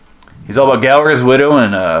 He's all about Gallagher's widow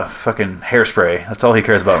and fucking hairspray. That's all he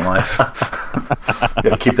cares about in life.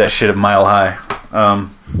 Gotta keep that shit a mile high.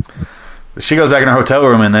 But she goes back in her hotel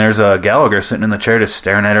room, and there's Gallagher sitting in the chair just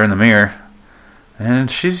staring at her in the mirror, and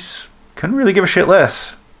she's couldn't really give a shit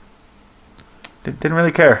less. Didn't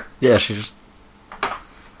really care. Yeah, she just...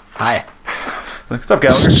 Hi. Like, what's up,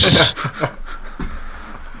 Gallagher?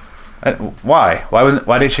 Why?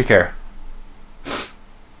 Why did she care?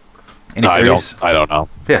 Any theories? I don't know.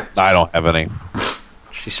 Yeah. I don't have any.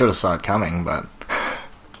 She sort of saw it coming, but...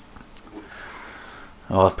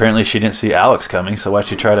 Well, apparently she didn't see Alex coming, so why'd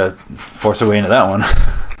she try to force her way into that one?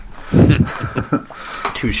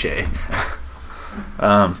 Touché.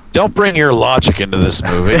 Don't bring your logic into this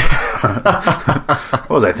movie. What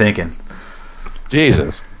was I thinking?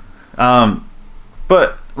 Jesus.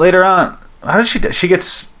 But later on, how did she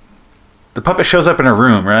gets... The puppet shows up in her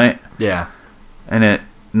room, right? Yeah. And it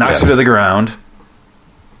knocks Yes. her to the ground.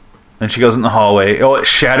 Then she goes in the hallway. Oh, it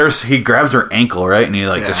shatters. He grabs her ankle, right? And he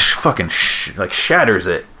like just fucking shatters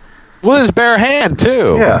it. With his bare hand,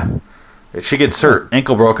 too. Yeah. She gets her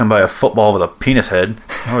ankle broken by a football with a penis head.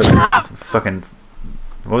 Fucking...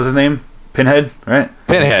 What was his name? Pinhead, right?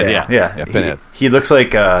 Pinhead, yeah. Pinhead. He looks like...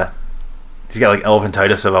 he's got like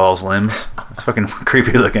elephantitis of all his limbs. It's fucking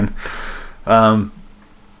creepy looking. And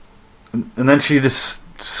then she just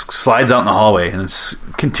slides out in the hallway and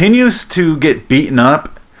continues to get beaten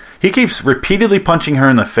up. He keeps repeatedly punching her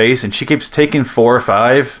in the face, and she keeps taking 4 or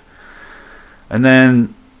 5, and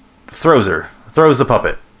then throws the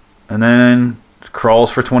puppet, and then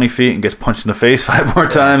crawls for 20 feet and gets punched in the face 5 more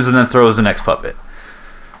times, and then throws the next puppet.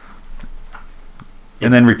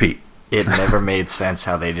 And then repeat. It never made sense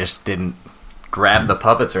how they just didn't grab the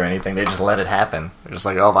puppets or anything. They just let it happen. They're just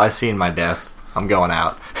like, oh, I've seen my death. I'm going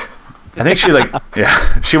out. I think she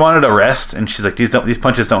she wanted a rest, and she's like, these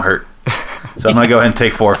punches don't hurt. So I'm going to go ahead and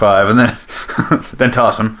take 4 or 5 and then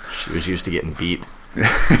toss them. She was used to getting beat.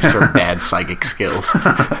 Her bad psychic skills.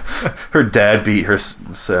 Her dad beat her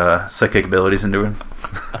psychic abilities into him.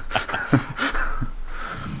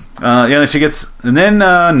 Then she gets... And then,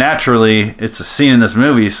 naturally, it's a scene in this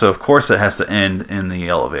movie, so of course it has to end in the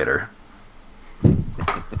elevator.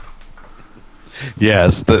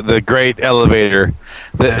 Yes, the great elevator,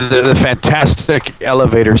 the fantastic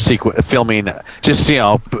elevator sequence filming. Just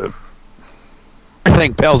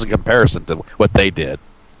everything pales in comparison to what they did.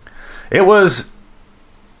 It was.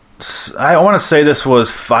 I want to say this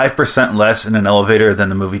was 5% less in an elevator than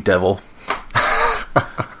the movie Devil.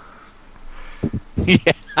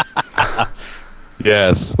 Yeah.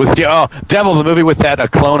 Yes, with Devil, the movie with that a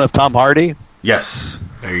clone of Tom Hardy. Yes.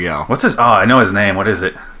 There you go. What's his? Oh, I know his name. What is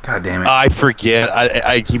it? God damn it! I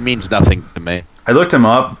forget. He means nothing to me. I looked him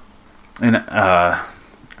up, and I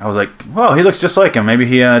was like, "Well, he looks just like him. Maybe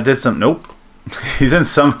he did some." Nope. He's in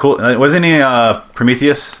some cool. Wasn't he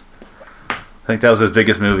Prometheus? I think that was his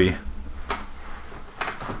biggest movie.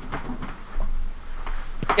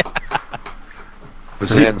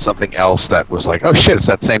 Was in something else that was like, oh shit, it's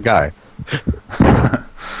that same guy.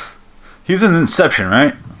 He was in Inception,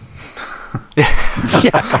 right?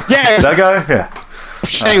 yeah. That guy? Yeah.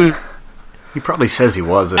 He probably says he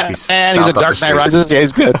was if he's and he's in Dark Knight Rises. Yeah,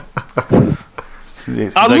 he's good.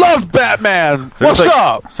 I love Batman. What's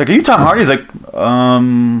up? It's like, are you Tom Hardy? He's like,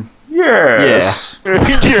 yes. Yeah.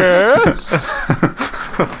 Yes.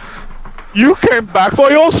 You came back for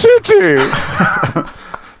your city.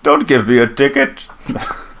 Don't give me a ticket.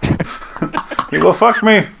 You will fuck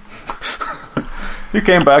me. You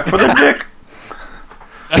came back for the dick.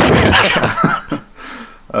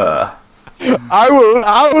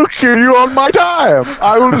 I will kill you on my time.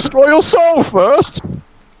 I will destroy your soul first.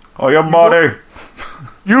 Oh, your body.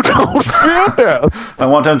 You don't feel death. I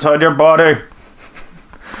want inside your body.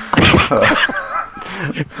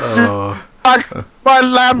 My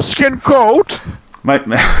lambskin coat.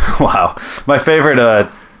 Wow. My favorite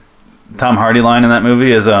Tom Hardy line in that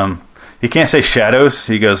movie is he can't say shadows.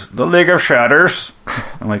 He goes, the League of Shatters.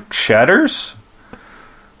 I'm like, Shatters?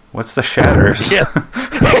 What's the Shatters? Yes.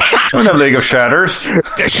 I'm the League of Shatters.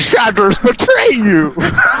 The Shatters betray you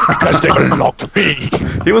because they belong to me.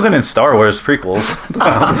 He wasn't in Star Wars prequels.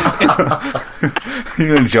 You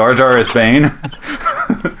know, Jar Jar as Bane.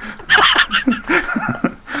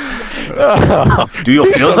 Do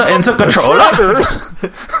you feel the intercontroller?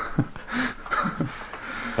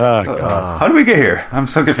 Oh, God. How did we get here? I'm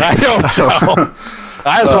so confused. I don't know.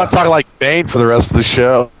 I just want to talk like Bane for the rest of the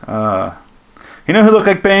show. You know who looked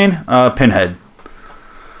like Bane? Pinhead.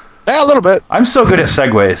 Yeah, a little bit. I'm so good at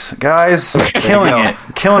segues, guys. Killing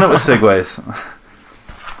it with segues.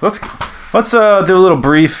 Let's do a little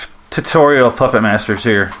brief tutorial of Puppet Masters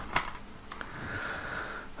here.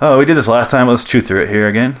 Oh, we did this last time. Let's chew through it here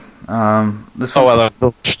again.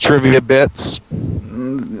 The trivia bits.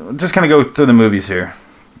 Just kind of go through the movies here.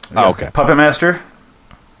 Oh, okay. Puppet Master.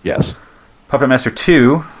 Yes. Puppet Master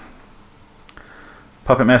 2.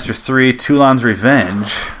 Puppet Master 3, Toulon's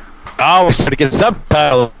Revenge. Oh, we started to get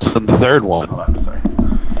subtitles in the third one. Hold on, sorry.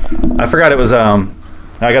 I forgot it was, I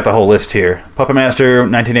got the whole list here. Puppet Master,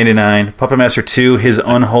 1989. Puppet Master 2, His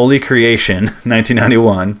Unholy Creation,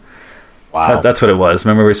 1991. Wow. That's what it was.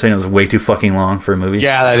 Remember we were saying it was way too fucking long for a movie?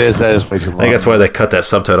 Yeah, that is way too long. I think that's why they cut that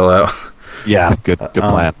subtitle out. Yeah, good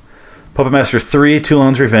plan. Puppet Master 3,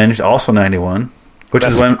 Toulon's Revenge, also 91. Which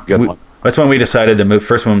That's is when a good one. That's when we decided the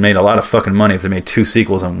first one made a lot of fucking money if they made 2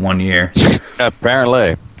 sequels in 1 year.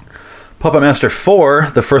 Apparently. Puppet Master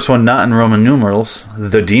 4, the first one not in Roman numerals,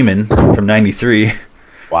 The Demon, from 93.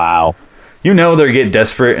 Wow. You know they get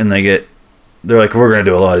desperate and they're like, we're going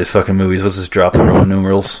to do a lot of these fucking movies. Let's just drop the Roman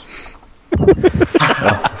numerals.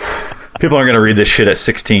 People aren't going to read this shit at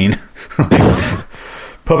 16.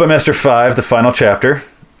 Puppet Master 5, the final chapter.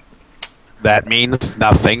 That means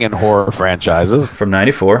nothing in horror franchises. From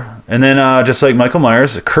 94. And then, just like Michael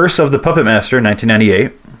Myers, Curse of the Puppet Master,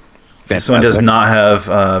 1998. Fantastic. This one does not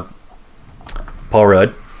have Paul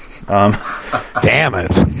Rudd. Damn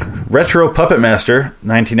it. Retro Puppet Master,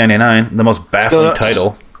 1999. The most baffling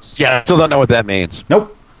title. Yeah, I still don't know what that means.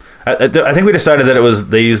 Nope. I think we decided that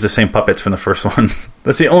they used the same puppets from the first one.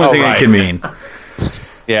 That's the only thing it can mean.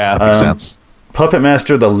 Yeah, that makes sense. Puppet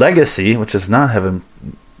Master The Legacy, which does not have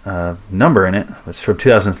a number in it. It's from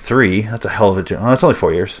 2003. That's a hell of a jump. Oh, that's only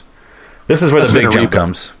 4 years. This is where the big jump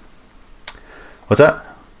comes. What's that?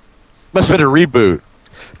 Must have been a reboot.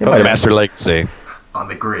 Puppet Master Legacy. On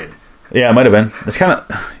the grid. Yeah, it might have been. It's kind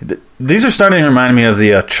of... These are starting to remind me of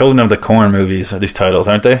the Children of the Corn movies, these titles,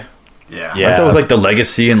 aren't they? Yeah. Aren't those like The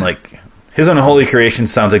Legacy and like... His Unholy Creation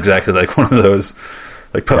sounds exactly like one of those.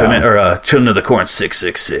 Like Puppet Man, or Children of the Corn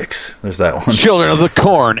 666. There's that one. Children of the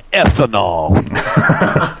Corn, ethanol.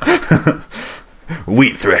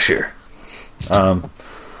 Wheat Thresher.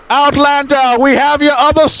 Outlander, we have your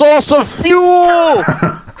other source of fuel.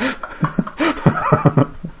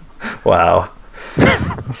 Wow.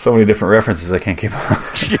 So many different references I can't keep up.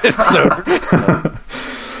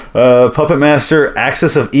 Puppet Master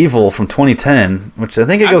Axis of Evil from 2010, which I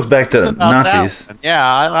think it goes back to Nazis. Yeah,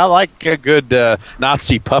 I like a good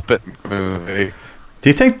Nazi puppet movie. Do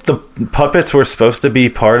you think the puppets were supposed to be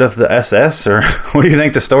part of the SS, or what do you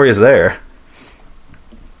think the story is there?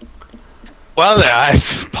 Well,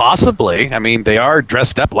 possibly. I mean, they are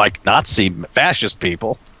dressed up like Nazi fascist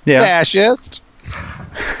people. Yeah. Fascist.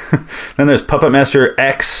 Then there's Puppet Master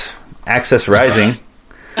X, Access Rising,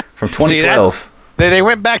 from 2012. See, they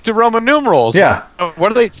went back to Roman numerals. Yeah.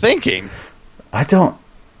 What are they thinking? I don't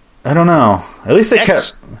know. At least they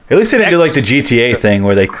didn't do like the GTA thing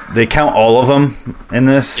where they count all of them in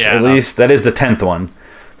this. Yeah, at least that is the 10th one.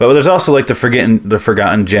 But there's also like the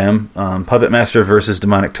Forgotten Gem, Puppet Master versus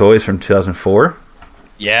Demonic Toys from 2004.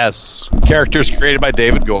 Yes, characters created by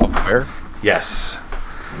David Goyer. Yes,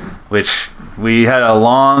 which we had a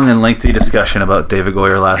long and lengthy discussion about David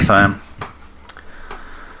Goyer last time,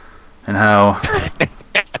 and how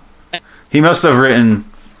he must have written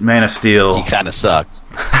Man of Steel. He kind of sucks.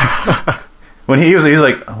 When he's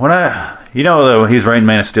like, when he's writing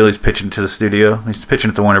Man of Steel, he's pitching to the studio. He's pitching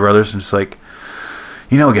it to Warner Brothers, and it's like,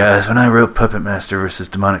 guys, when I wrote Puppet Master versus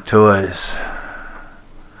Demonic Toys,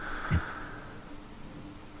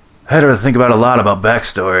 I had to think about a lot about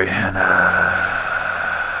backstory, and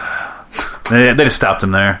they just stopped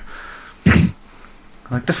him there.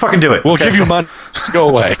 Like, just fucking do it. We'll give you money. Just go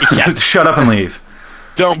away. Yeah. Shut up and leave.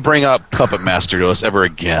 Don't bring up Puppet Master to us ever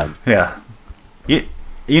again. Yeah. He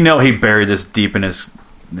buried this deep in his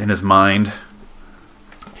mind.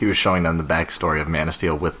 He was showing them the backstory of Man of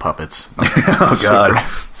Steel with puppets. Oh, God.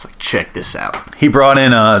 It's like, check this out. He brought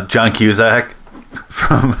in John Cusack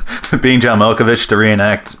from being John Malkovich to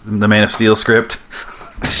reenact the Man of Steel script.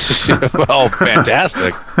 Oh,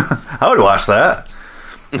 fantastic. I would watch that.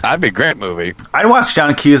 That'd be a great movie. I'd watch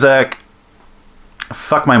John Cusack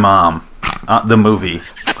fuck my mom, the movie.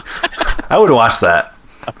 I would watch that.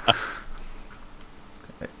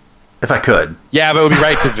 If I could. Yeah, but it would be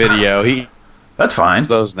right to video. That's fine.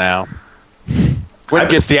 Those now. Wouldn't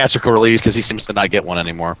get theatrical release because he seems to not get one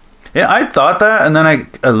anymore. Yeah, I thought that, and then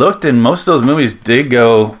I looked, and most of those movies did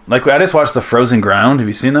go... Like, I just watched The Frozen Ground. Have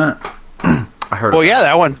you seen that? I heard Well, yeah,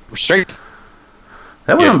 that one straight...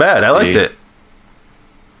 That wasn't bad. I liked it.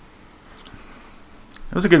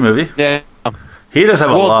 It was a good movie. Yeah. He does have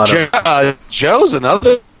a lot of... Joe's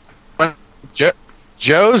another one.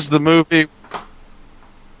 Joe's the movie...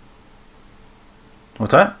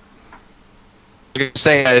 What's that? I was going to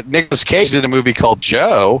say, Nicolas Cage did a movie called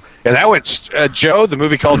Joe, and that went... Joe, the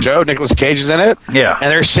movie called Joe, Nicolas Cage is in it. Yeah.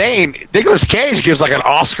 And they're saying Nicolas Cage gives like an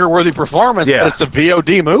Oscar-worthy performance, but it's a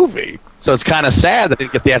VOD movie. So it's kind of sad that it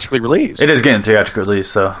didn't get theatrically released. It is getting theatrical release,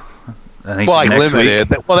 so... I think next limited.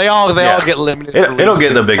 Week. Well, they all get limited. It'll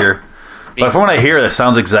get the bigger. But from what I hear, it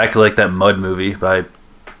sounds exactly like that Mud movie by...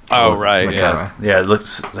 Oh, right, yeah. Yeah, it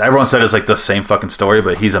looks... Everyone said it's like the same fucking story,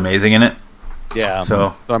 but he's amazing in it. Yeah,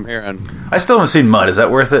 so I'm hearing. I still haven't seen Mud. Is that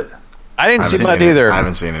worth it? I didn't see Mud either. I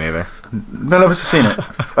haven't seen it either. None of us have seen it.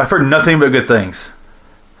 I've heard nothing but good things.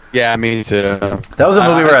 Yeah, me too. That was a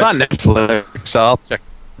movie where it's on Netflix, so I'll check.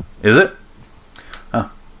 Is it? Oh.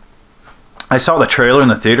 I saw the trailer in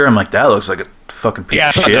the theater. I'm like, that looks like a fucking piece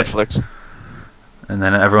of shit. Yeah, it's on Netflix. And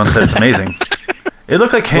then everyone said it's amazing. It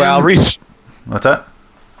looked like him. Well, Reese. What's that?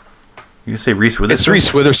 You say Reese Witherspoon? It's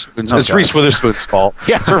Reese Witherspoon's. It's Reese Witherspoon's fault.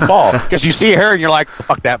 Yeah, it's her fault because you see her and you're like,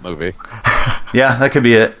 "Fuck that movie." Yeah, that could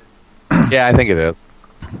be it. Yeah, I think it is.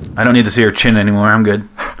 I don't need to see her chin anymore. I'm good.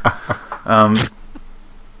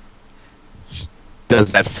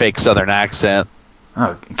 Does that fake Southern accent?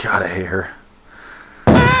 Oh God, I hate her.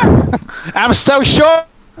 I'm so short,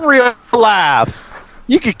 real life.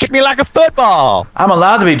 You can kick me like a football. I'm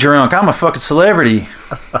allowed to be drunk. I'm a fucking celebrity.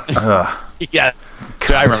 Yeah,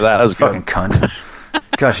 I remember that. That was fucking good. cunt.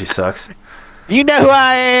 God, she sucks. You know who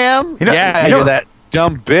I am? You're that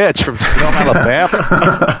dumb bitch from Selma,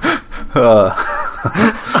 Alabama.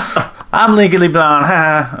 I'm legally blonde.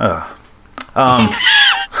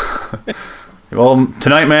 Well,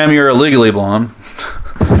 tonight, ma'am, you're illegally blonde.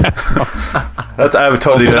 I would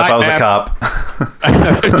totally do that if I was a cop.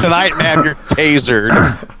 Tonight, ma'am, you're tasered.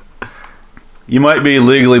 You might be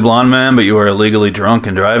legally blonde, ma'am, but you are illegally drunk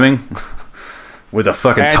and driving with a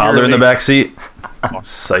fucking toddler in the back seat.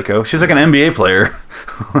 Psycho. She's like an NBA player.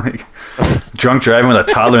 Like, drunk driving with a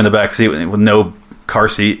toddler in the back seat with no car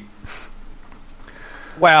seat.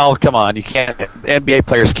 Well, come on, you can't. NBA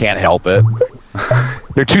players can't help it.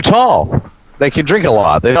 They're too tall. They can drink a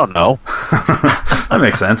lot. They don't know. That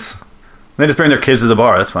makes sense. They just bring their kids to the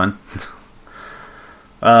bar. That's fun.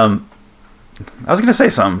 I was going to say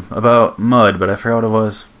something about mud, but I forgot what it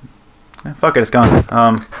was. Fuck it, it's gone.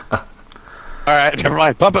 All right, never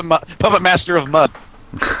mind. Puppet Master of Mud.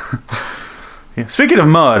 Yeah, speaking of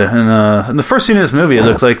mud, in the first scene of this movie, it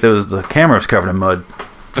looks like the camera was covered in mud.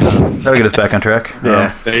 That'll get us back on track.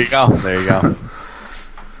 Yeah, there you go.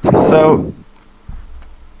 So,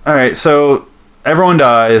 all right, so everyone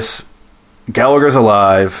dies. Gallagher's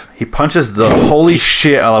alive. He punches the holy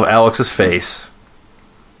shit out of Alex's face.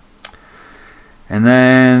 And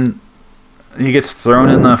then he gets thrown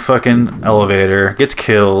in the fucking elevator, gets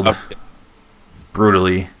killed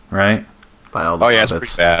brutally, right? By all the it's pretty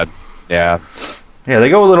bad. Yeah. Yeah, they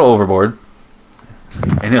go a little overboard.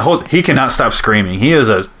 And he cannot stop screaming. He is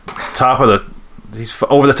he's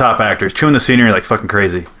over the top actor. He's chewing the scenery like fucking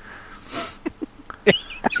crazy.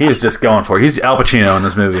 He is just going for it. He's Al Pacino in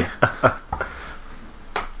this movie.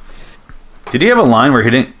 Did he have a line where he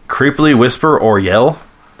didn't creepily whisper or yell?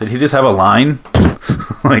 Did he just have a line?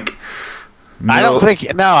 Like, no. I don't think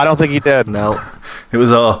he did. No. It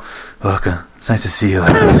was all, welcome. It's nice to see you,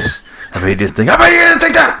 Alex. I bet you didn't think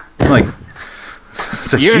that. I'm like,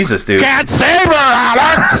 it's like, Jesus, dude. Can't save her,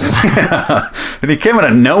 Alex! Yeah. And he came out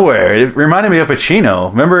of nowhere. It reminded me of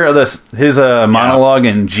Pacino. Remember his monologue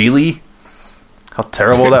in Geely? How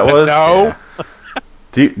terrible that was? No. Yeah.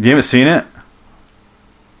 Do you haven't seen it?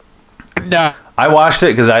 No. I watched it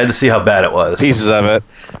because I had to see how bad it was. Pieces of it.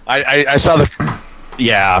 I saw the...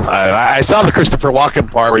 Yeah, I saw the Christopher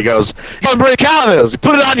Walken part where he goes, "You don't break out of this. You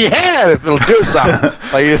put it on your head if it'll do something."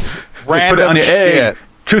 Like just random put it on your shit. egg.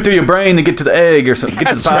 Chew through your brain to get to the egg or something. Get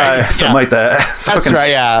to the pie, right, something like that. That's right.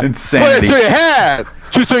 Yeah. Insanity. Put it through your head.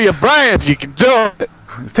 Chew through your brain if you can do it.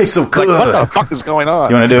 It tastes so good. Like, what the fuck is going on?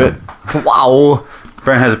 You want to do it? Wow.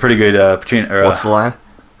 Brent has a pretty good Pacino. What's the line?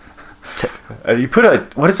 You put a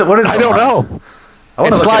what is it? What is? I don't know.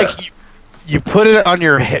 It's like you put it on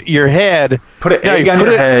your head. Put an egg on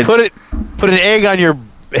your head. Put an egg on your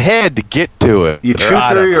head to get to it. You chew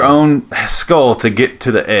through your own skull to get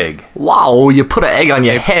to the egg. Wow, you put an egg on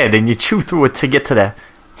your head and you chew through it to get to the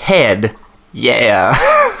head. Yeah.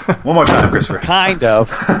 One more time, Christopher. Kind of.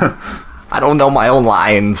 I don't know my own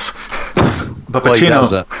lines. But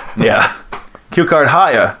Pacino, yeah, cue card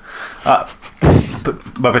higher.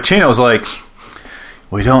 But Pacino's like,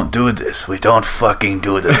 we don't do this. We don't fucking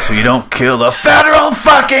do this. We don't kill a federal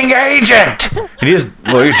fucking agent. And he is,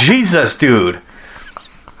 well, Jesus, dude.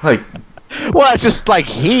 Like, well, it's just like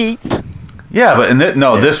Heat. Yeah, but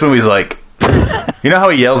this movie's like, you know how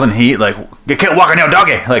he yells in Heat, like, "You can't walk on your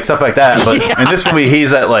doggy," like stuff like that. But in this movie,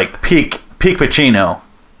 he's at like peak Pacino.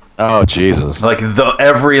 Oh Jesus! Like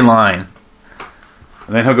every line,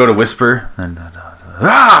 and then he'll go to whisper and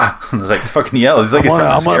it's like fucking yells. He's like he's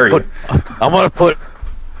trying to scare you. I'm gonna put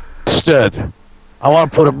mustard. I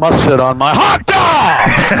want to put a mustard on my hot dog.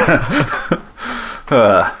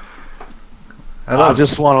 I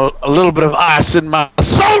just want a little bit of ice in my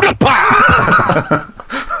soda pop.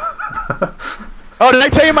 Oh, did I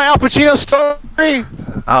tell you my Al Pacino story?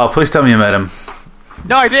 Oh, please tell me you met him.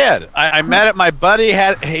 No, I did. I met it. My buddy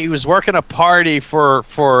he was working a party for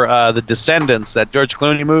The Descendants, that George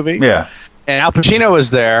Clooney movie. Yeah. And Al Pacino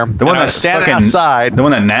was there. The one that was standing outside. The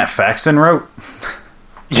one that Nat Faxon wrote.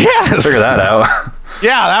 Yes. Figure that out.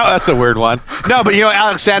 Yeah, that's a weird one. No, but you know what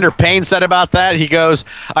Alexander Payne said about that? He goes,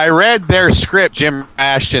 I read their script, Jim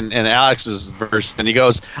Ashton and Alex's version, and he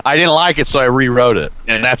goes, I didn't like it, so I rewrote it.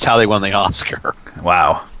 And that's how they won the Oscar.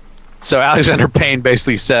 Wow. So Alexander Payne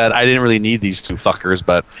basically said, I didn't really need these two fuckers,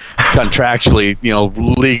 but contractually,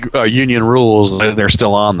 union rules, they're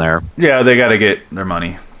still on there. Yeah, they got to get their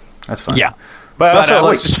money. That's fine. Yeah. But I also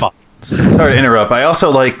it's just fun. Sorry to interrupt. I also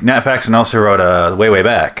like Nat Faxon also wrote Way, Way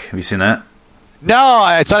Back. Have you seen that? No,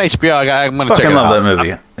 it's on HBO. I'm going to check it out. I fucking love that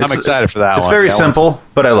movie. I'm excited for that one. It's very simple,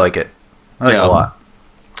 but I like it. I like it a lot.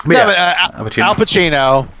 But Al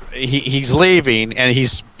Pacino, he's leaving, and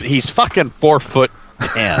he's fucking 4'10".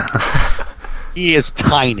 He is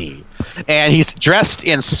tiny, and he's dressed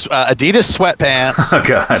in Adidas sweatpants. Oh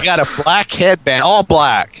God! He's got a black headband, all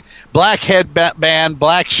black headband,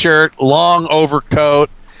 black shirt, long overcoat.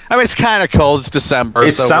 I mean, it's kind of cold. It's December.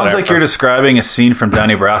 It sounds like you're describing a scene from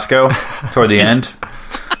Donnie Brasco toward the end,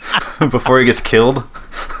 before he gets killed.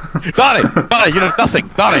 Donnie, you know nothing.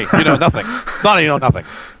 Donnie, you know nothing. Donnie, you know nothing.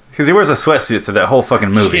 Because he wears a sweatsuit through that whole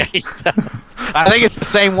fucking movie. Yeah, he does. I think it's the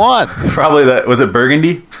same one. Probably that. Was it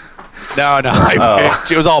burgundy? No.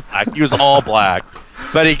 It was all black. He was all black.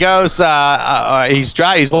 But he goes,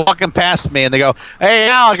 he's walking past me, and they go, "Hey,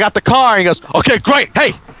 Al, I got the car." And he goes, "Okay, great.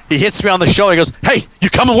 Hey." He hits me on the shoulder. He goes, "Hey, you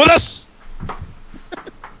coming with us?"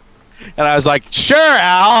 And I was like, "Sure,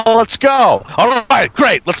 Al, let's go." "All right,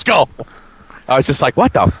 great, let's go." I was just like,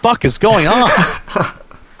 "What the fuck is going on?"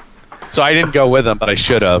 So I didn't go with him, but I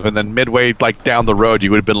should have. And then midway, like down the road,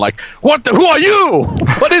 you would have been like, who are you?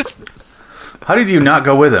 What is this? How did you not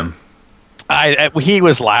go with him? He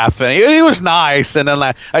was laughing. He was nice, and then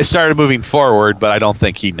I started moving forward, but I don't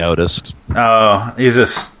think he noticed. Oh, he's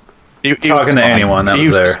just he talking to anyone that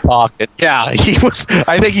was there. Just talking. Yeah, he was.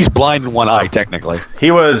 I think he's blind in one eye, technically.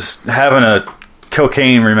 He was having a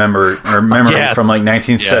cocaine memory from like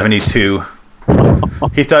 1972. Yes.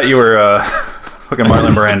 He thought you were fucking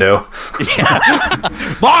Marlon Brando. Yeah,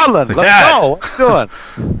 Marlon, let's go. What are you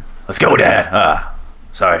doing? Let's go, Dad.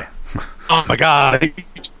 Sorry. Oh my God.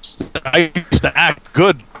 I used to act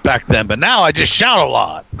good back then, but now I just shout a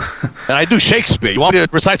lot. And I do Shakespeare. You want me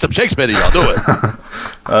to recite some Shakespeare to you? I'll do it.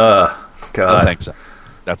 God. I think so.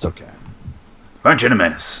 That's okay. Aren't you a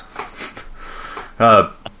menace?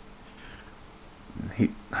 He's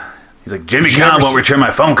like, Jimmy Conn won't return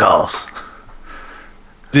my phone calls.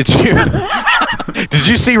 Did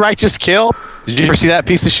you see Righteous Kill? Did you ever see that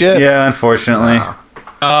piece of shit? Yeah, unfortunately.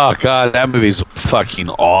 Oh, God, that movie's fucking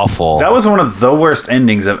awful. That was one of the worst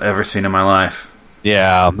endings I've ever seen in my life.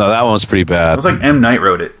 Yeah, no, that one was pretty bad. It was like M. Night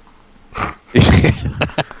wrote it.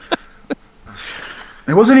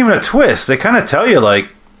 It wasn't even a twist. They kind of tell you, like,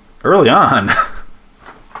 early on.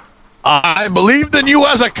 I believed in you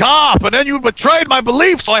as a cop, and then you betrayed my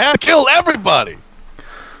belief, so I had to kill everybody.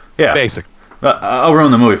 Yeah. Basically. I'll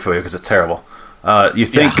ruin the movie for you because it's terrible. You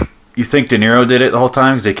think De Niro did it the whole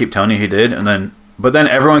time because they keep telling you he did, but then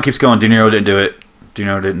everyone keeps going, De Niro didn't do it. De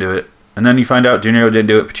Niro didn't do it. And then you find out De Niro didn't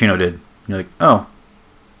do it, Pacino did. And you're like, oh,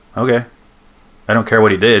 okay. I don't care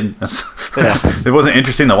what he did. It wasn't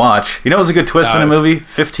interesting to watch. You know what was a good twist in a movie?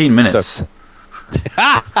 15 minutes.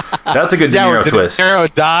 That's a good De Niro twist. De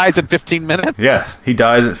Niro dies in 15 minutes? Yeah, he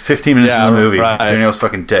dies at 15 minutes in the movie. Right. De Niro's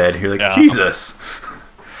fucking dead. You're like, Jesus.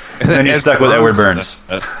 And then you're stuck with Edward Burns.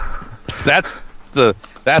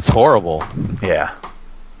 That's horrible. Yeah.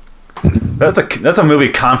 That's a movie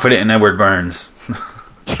confident in Edward Burns.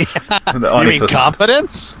 You mean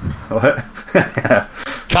Confidence? What? Yeah.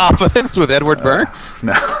 Confidence with Edward Burns?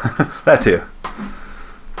 No, that too.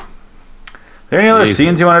 Are there any other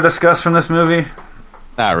scenes you want to discuss from this movie?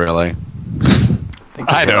 Not really.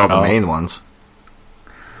 I don't know the main ones.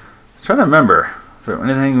 I'm trying to remember. Is there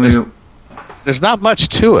anything there's not much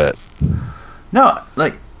to it. No,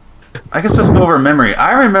 like, I guess just go over memory.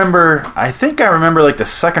 I think I remember like the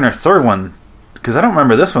second or third one, because I don't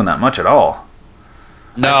remember this one that much at all.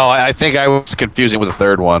 No, I think I was confusing with the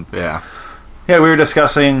third one. Yeah. Yeah, we were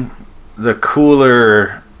discussing the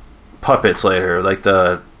cooler puppets later, like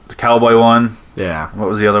the cowboy one. Yeah. What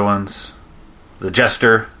was the other ones? The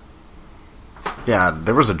Jester. Yeah,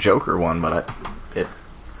 there was a Joker one, but it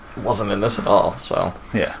wasn't in this at all, so.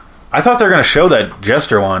 Yeah. I thought they were going to show that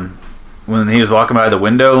Jester one when he was walking by the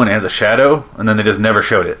window and it had the shadow, and then they just never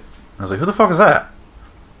showed it. I was like, who the fuck is that?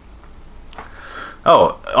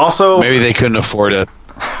 Oh, also... Maybe they couldn't afford it.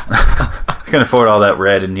 Couldn't afford all that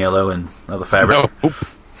red and yellow and all the fabric. No.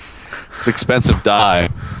 It's expensive dye.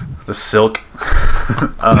 The silk.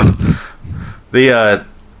 The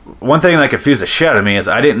one thing that confused the shit out of me is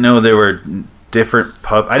I didn't know there were different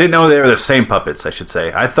I didn't know they were the same puppets, I should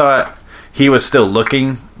say. I thought he was still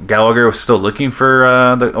looking, Gallagher was still looking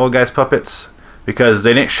for the old guy's puppets, because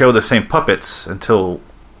they didn't show the same puppets until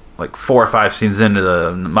like 4 or 5 scenes into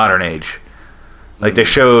the modern age. Like they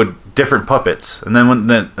showed different puppets, and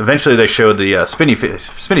then eventually they showed the spinny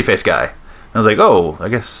face guy. And I was like, oh, I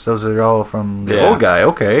guess those are all from the old guy.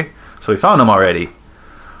 Okay, so we found them already.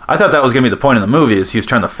 I thought that was gonna be the point of the movie, is he was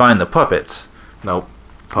trying to find the puppets. Nope.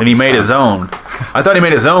 And he made his own. I thought he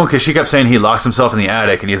made his own because she kept saying he locks himself in the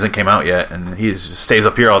attic and he hasn't came out yet, and he just stays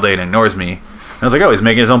up here all day and ignores me. And I was like, oh, he's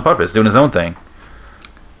making his own puppets, doing his own thing.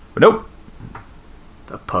 But nope.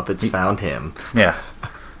 The puppets found him. Yeah.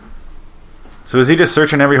 So is he just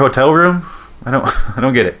searching every hotel room? I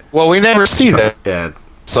don't get it. Well, we never see that. Yeah.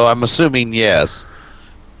 So I'm assuming yes.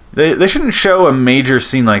 They shouldn't show a major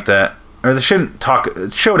scene like that, or they shouldn't talk.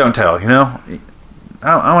 Show don't tell. You know.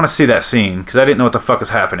 I want to see that scene because I didn't know what the fuck was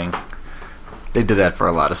happening. They did that for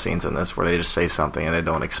a lot of scenes in this, where they just say something and they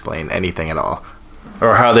don't explain anything at all.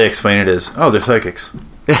 Or how they explain it is, oh, they're psychics.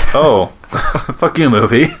 Oh, fuck you,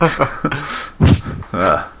 movie.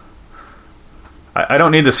 I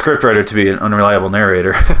don't need the scriptwriter to be an unreliable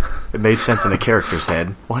narrator. It made sense in the character's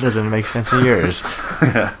head. Why doesn't it make sense in yours?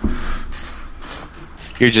 Yeah.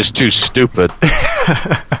 You're just too stupid.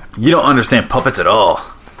 You don't understand puppets at all.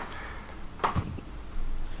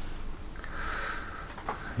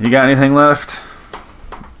 You got anything left?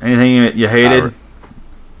 Anything you hated?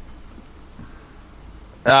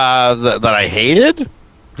 That I hated?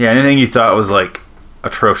 Yeah, anything you thought was like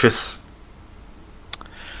atrocious?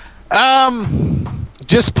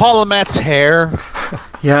 Just Paul LeMatt's hair.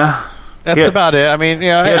 Yeah. That's about it. I mean,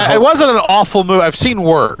 it wasn't an awful movie. I've seen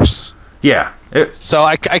worse. Yeah. So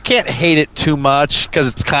I can't hate it too much because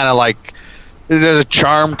it's kind of like there's a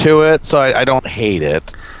charm to it, so I don't hate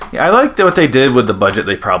it. Yeah, I liked what they did with the budget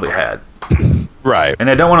they probably had. Right. And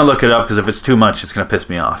I don't want to look it up because if it's too much, it's going to piss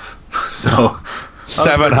me off. So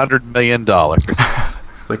 $700 million.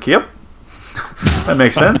 Like, yep. That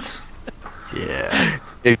makes sense. Yeah.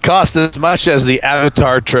 It cost as much as the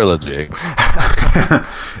Avatar trilogy.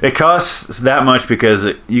 It costs that much because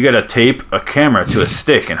you got to tape a camera to a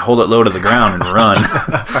stick and hold it low to the ground and run.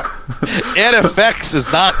 NFX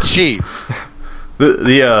is not cheap.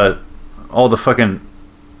 All the fucking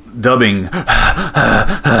dubbing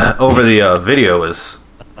over the video was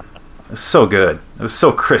so good. It was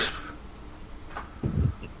so crisp.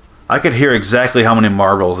 I could hear exactly how many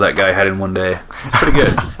marbles that guy had in one day. It's pretty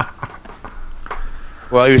good.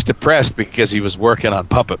 Well, he was depressed because he was working on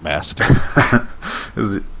Puppet Master.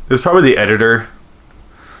 It was probably the editor.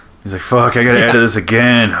 He's like, fuck, I gotta edit this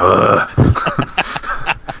again.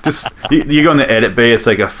 Just you go in the edit bay, it's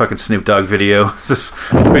like a fucking Snoop Dogg video. It's just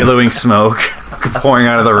billowing smoke pouring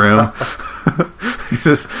out of the room. He's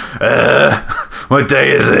just, what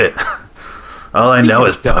day is it? All I know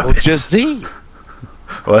is puppets. Just Z.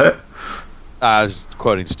 What? I was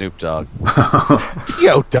quoting Snoop Dogg.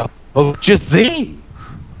 Yo, double just Z.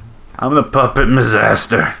 I'm the puppet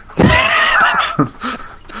disaster.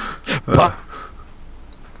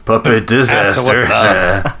 Puppet disaster.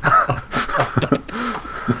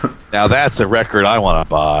 Now that's a record I want to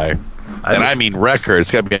buy. I mean record. It's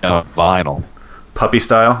got to be on vinyl. Puppy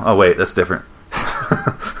style? Oh, wait, that's different.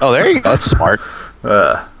 Oh, there you go. That's smart.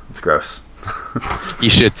 It's gross. You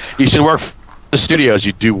should work for the studios.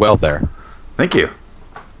 You do well there. Thank you.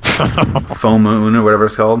 Foam Moon or whatever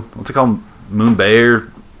it's called. What's it called? Moon Bay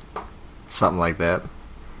or something like that.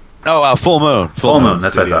 Oh, Full Moon. Full Moon.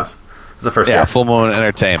 That's what I thought. It's the first guess. Full Moon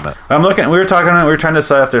Entertainment. I'm looking. We were trying to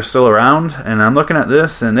decide if they're still around, and I'm looking at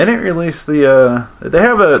this, and they didn't release the. They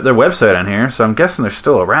have their website on here, so I'm guessing they're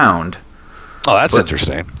still around. Oh, that's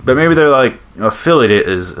interesting. But maybe they're like affiliated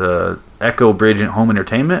is Echo Bridge and Home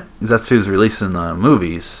Entertainment. That's who's releasing the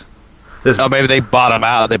movies. Maybe they bought them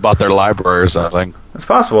out. They bought their library or something. It's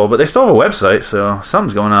possible, but they still have a website, so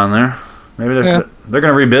something's going on there. Maybe they're going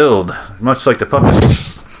to rebuild, much like the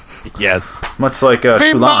puppets. Yes. Much like we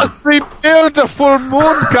Toulon. must rebuild the Full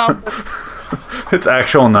Moon Company. It's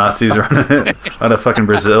actual Nazis running it out of fucking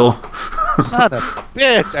Brazil. Son of a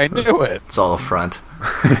bitch! I knew it. It's all a front.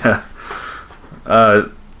 Yeah. I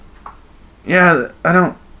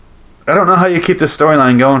don't know how you keep this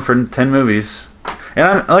storyline going for 10 movies.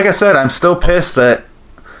 And like I said, I'm still pissed that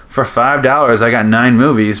for $5 I got 9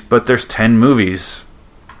 movies, but there's 10 movies.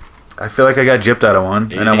 I feel like I got gypped out of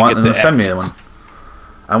one, and I want them to send me one.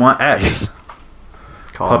 I want X.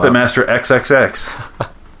 Puppet Master XXX.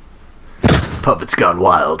 Puppets Gone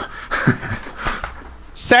Wild.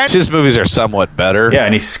 His movies are somewhat better. Yeah,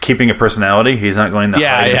 and he's keeping a personality. He's not going to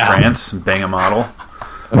hide in France and bang a model.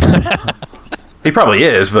 He probably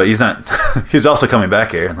is, but he's not. He's also coming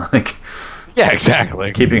back here. Like, yeah,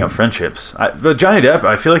 exactly. Keeping up friendships. But Johnny Depp,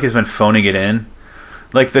 I feel like he's been phoning it in.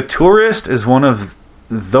 Like, The Tourist is one of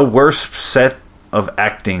the worst set of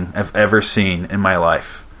acting I've ever seen in my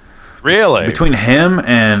life. Really? Between him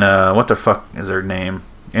and what the fuck is her name?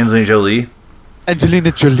 Angelina Jolie.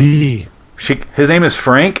 Angelina Jolie. His name is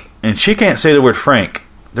Frank, and she can't say the word Frank.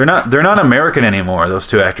 They're not American anymore. Those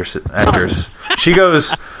two actors. She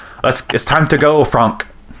goes, it's time to go, Frank.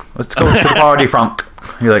 Let's go to the party, Frank.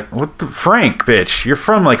 You're like, what the Frank, bitch? You're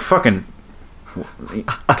from like fucking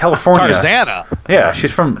California. Tarzana. Yeah,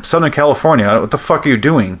 she's from Southern California. What the fuck are you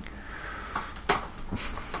doing?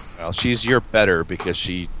 Well, she's your better because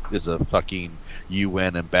she is a fucking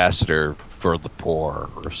UN ambassador for the poor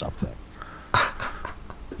or something.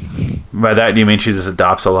 By that, do you mean she just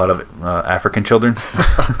adopts a lot of African children?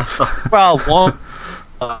 Well, one.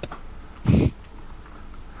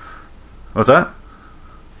 What's that?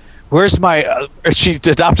 Where's my? She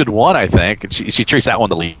adopted one, I think, and she treats that one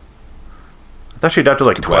the lead. I thought she adopted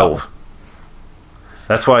like 12.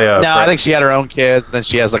 That's why. No, I think she had her own kids, and then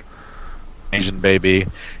she has like Asian baby.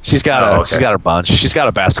 She's got she's got a bunch. She's got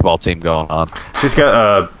a basketball team going on. She's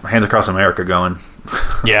got Hands Across America going.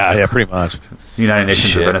 Yeah, pretty much. United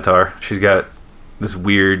Nations of Benatar. She's got this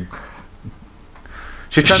weird.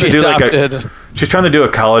 She's trying to do she's trying to do a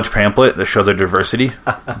college pamphlet to show their diversity.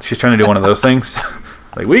 She's trying to do one of those things.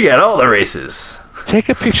 Like, we got all the races. Take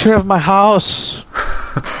a picture of my house.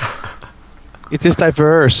 It is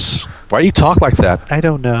diverse. Why do you talk like that? I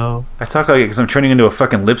don't know. I talk like it because I'm turning into a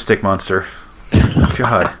fucking lipstick monster.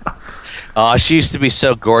 God. She used to be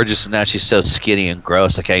so gorgeous, and now she's so skinny and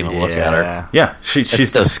gross. I can't even look at her. Yeah, she's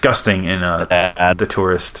disgusting in The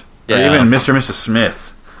Tourist. Yeah. Or even Mr. and Mrs.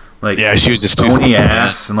 Smith. Like, yeah, she was just bony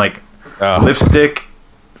ass and like lipstick.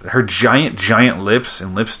 Her giant lips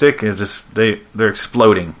and lipstick is just they're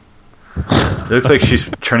exploding. It looks like she's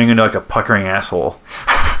turning into like a puckering asshole.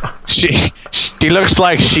 She looks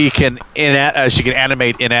like she can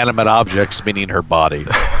animate inanimate objects, meaning her body.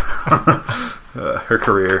 Her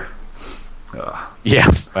career.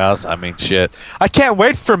 Yeah, well, I mean, shit. I can't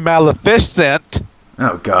wait for Maleficent.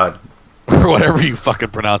 Oh God. Or whatever you fucking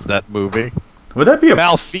pronounce that movie. Would that be a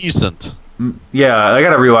Malfeasant? Yeah, I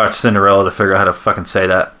gotta rewatch Cinderella to figure out how to fucking say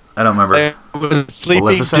that. I don't remember. It was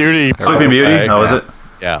Sleeping Beauty. Sleeping Beauty? Oh, was it?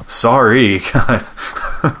 Yeah. Sorry. God.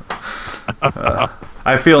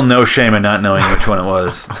 I feel no shame in not knowing which one it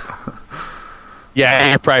was. Yeah,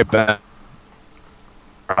 you're probably better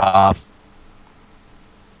off.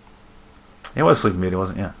 It was Sleeping Beauty,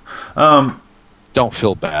 wasn't it? Yeah. Don't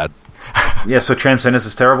feel bad. Yeah, so Transcendence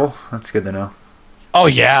is terrible? That's good to know. Oh,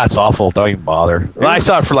 yeah, it's awful. Don't even bother. Well, I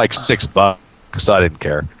saw it for like $6, so I didn't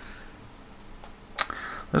care.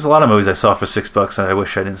 There's a lot of movies I saw for $6 that I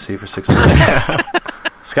wish I didn't see for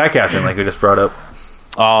 $6. Sky Captain, like we just brought up.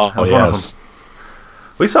 Oh, was one of them.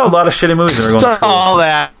 We saw a lot of shitty movies when we were going to school. All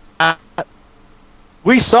that.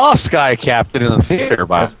 We saw Sky Captain in the theater,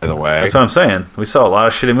 by the way. That's what I'm saying. We saw a lot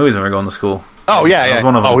of shitty movies when we were going to school. Oh, yeah. That was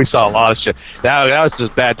one of them. Oh, we saw a lot of shit. That was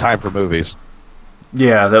just a bad time for movies.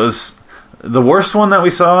 Yeah, that was the worst one that we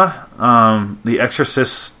saw. The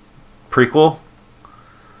Exorcist prequel.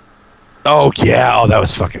 Oh, yeah. Oh, that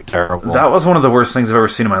was fucking terrible. That was one of the worst things I've ever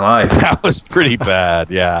seen in my life. That was pretty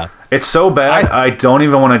bad, yeah. It's so bad, I don't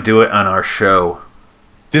even want to do it on our show.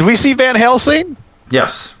 Did we see Van Helsing?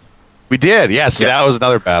 Yes. We did, yes. Yeah. That was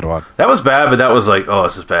another bad one. That was bad, but that was like, oh,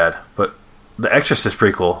 this is bad. But the Exorcist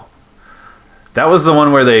prequel, that was the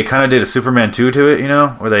one where they kind of did a Superman 2 to it, you know?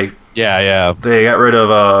 Where they got rid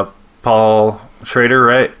of Paul Schrader,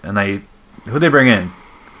 right? And who'd they bring in?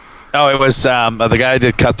 Oh, it was the guy who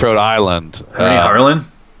did Cutthroat Island. Rennie Harlan?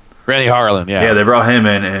 Rennie Harlan, yeah. Yeah, they brought him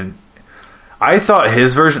in, and I thought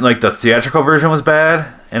his version, like the theatrical version, was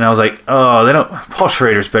bad. And I was like, oh, Paul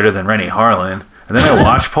Schrader's better than Rennie Harlan. And then I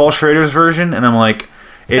watched Paul Schrader's version, and I'm like,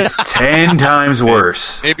 it's 10 times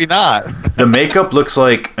worse. Maybe not. The makeup looks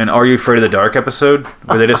like an Are You Afraid of the Dark episode,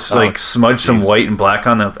 where they just smudge some white and black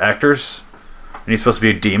on the actors, and he's supposed to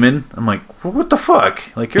be a demon. I'm like, well, what the fuck?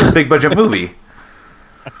 Like, you're a big budget movie.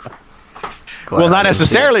 Well, not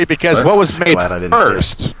necessarily, because what was made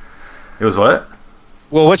first? It was what?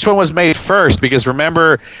 Well, which one was made first? Because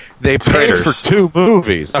remember, they paid for 2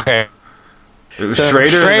 movies. Okay. It was so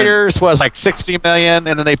Schrader's was like $60 million,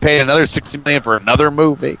 and then they paid another $60 million for another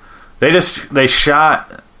movie. They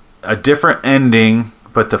shot a different ending,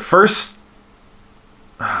 but the first,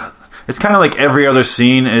 it's kind of like every other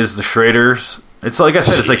scene is the Schraders. It's like I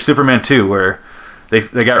said, it's like Superman 2, where they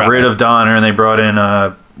got rid of Donner and they brought in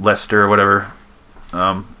Lester or whatever.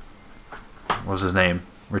 What was his name?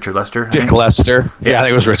 Richard Lester? Dick Lester. Yeah, I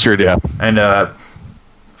think it was Richard, yeah. And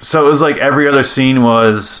so it was like every other scene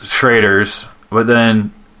was Schrader's, but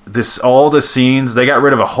then all the scenes, they got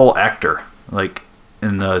rid of a whole actor, like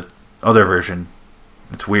in the other version.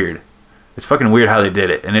 It's weird. It's fucking weird how they did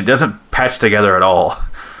it, and it doesn't patch together at all.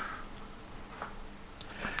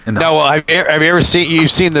 No, well, have you ever seen? You've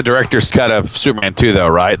seen the director's cut of Superman 2, though,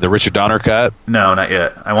 right? The Richard Donner cut. No, not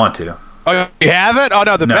yet. I want to. Oh, you haven't? Oh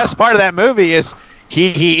no, the best part of that movie is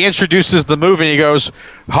he introduces the movie and he goes,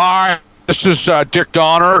 "Hi, this is Dick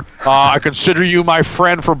Donner. I consider you my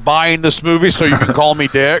friend for buying this movie, so you can call me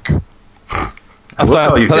Dick." I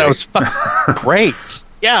thought that was great.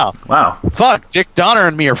 Yeah. Wow. Fuck, Dick Donner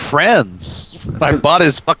and me are friends. I bought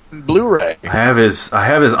his fucking Blu-ray. I have his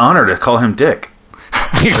honor to call him Dick.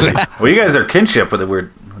 Exactly. Well, you guys are kinship with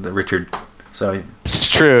the Richard. So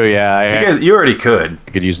it's true. Yeah. You already could.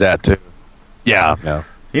 I could use that too. Yeah. No.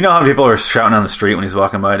 You know how people are shouting on the street when he's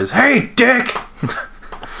walking by? It is, "Hey, Dick!"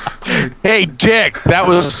 Hey, Dick. That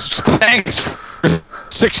was thanks for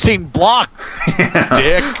 16 blocks, yeah.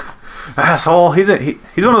 Dick. Asshole. He's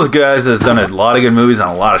one of those guys that's done a lot of good movies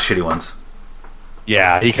and a lot of shitty ones.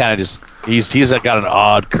 Yeah, he kind of just he's got an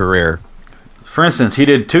odd career. For instance, he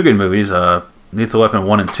did 2 good movies, Lethal Weapon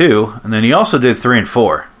 1 and 2, and then he also did 3 and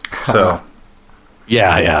 4. So,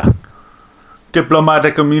 yeah.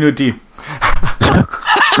 Diplomatic immunity.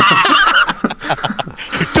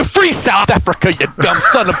 To free South Africa, you dumb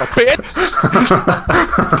son of a bitch.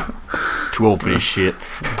 Too old for this shit.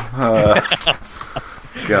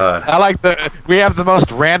 God. I like we have the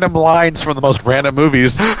most random lines from the most random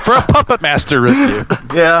movies for a Puppet Master review.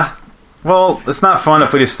 Yeah. Well, it's not fun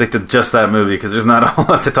if we just stick to just that movie because there's not a whole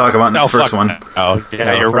lot to talk about in this first one. Oh,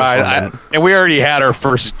 yeah, you're right. And we already had our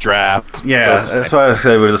first draft. Yeah, so that's why I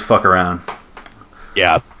said we'd just fuck around.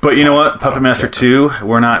 Yeah. But you know what? Puppet Master 2,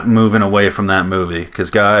 we're not moving away from that movie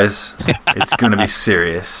because, guys, it's going to be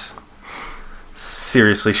serious.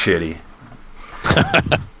 Seriously shitty.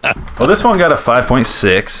 Well, this one got a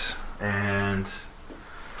 5.6, and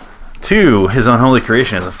 2, His Unholy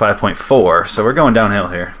Creation, is a 5.4, so we're going downhill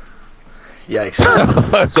here. Yikes.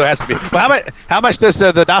 So it has to be. Well, how much does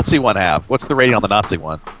the Nazi one have? What's the rating on the Nazi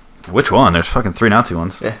one? Which one? There's fucking 3 Nazi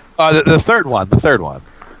ones. Yeah. The third one. The third one.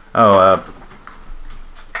 Oh,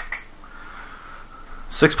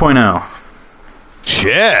 6.0.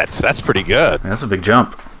 Shit, that's pretty good. That's a big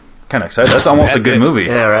jump. Kind of excited. That's almost a good movie.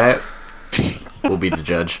 Yeah, right? We'll be the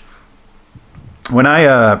judge. When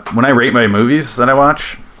I rate my movies that I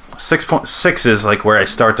watch, 6.6 is like where I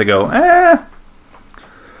start to go,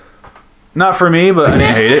 not for me, but I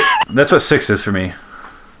didn't hate it. That's what 6 is for me.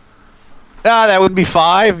 That would be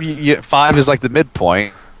 5. 5 is like the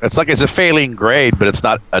midpoint. It's like it's a failing grade, but it's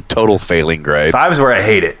not a total failing grade. 5 is where I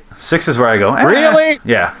hate it. 6 is where I go, Really?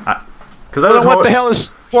 Yeah. Because what the hell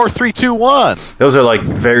is 4, 3, 2, 1? Those are like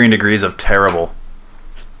varying degrees of terrible.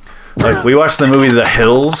 Like we watched the movie The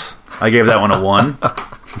Hills. I gave that one a 1.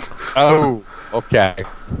 Oh, okay.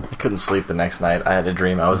 I couldn't sleep the next night. I had a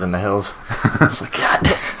dream I was in the hills. It's like, God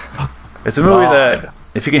damn. It's a movie that,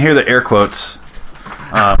 if you can hear the air quotes,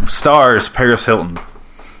 stars Paris Hilton.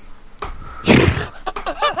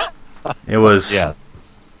 It was,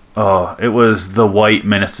 it was the white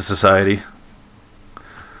menace to society.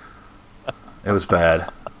 It was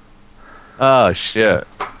bad. Oh shit.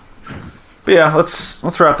 But yeah,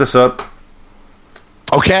 let's wrap this up.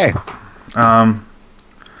 Okay.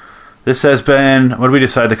 This has been, what do we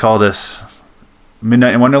decide to call this?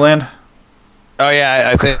 Midnight in Wonderland? Oh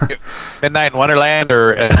yeah, I think Midnight in Wonderland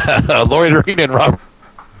or Loitering in Robert.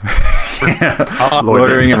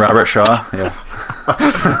 Loitering in Robert Shaw. Yeah.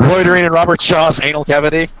 Loitering in Robert Shaw's anal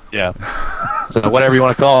cavity. Yeah. So whatever you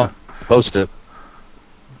want to call it, post it.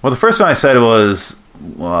 Well, the first one I said was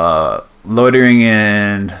loitering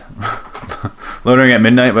at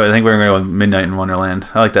midnight, but I think we're going to go with Midnight in Wonderland.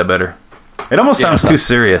 I like that better. It almost sounds too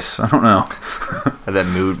serious. I don't know. That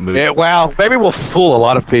mood. Yeah, well, maybe we'll fool a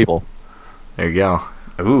lot of people. There you go.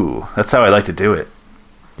 Ooh, that's how I like to do it.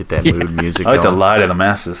 Get that mood music I like going. to lie to the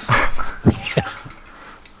masses.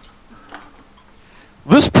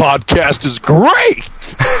 This podcast is great!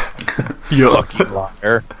 You fucking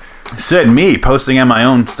liar. Said me posting on my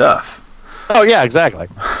own stuff. Oh, yeah, exactly.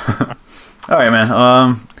 All right, man.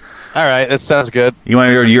 All right, that sounds good. You want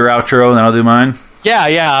to go to your outro, and then I'll do mine?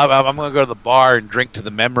 Yeah. I'm going to go to the bar and drink to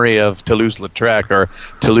the memory of Toulouse-Lautrec, or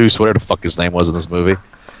Toulouse, whatever the fuck his name was in this movie.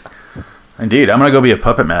 Indeed. I'm going to go be a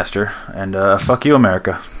puppet master, and fuck you,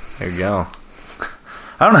 America. There you go.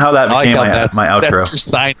 I don't know how that became my outro. That's your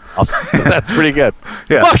sign off. That's pretty good.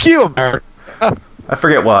 Yeah. Fuck you, America. I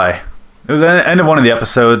forget why. It was at the end of one of the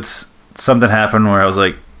episodes, something happened where I was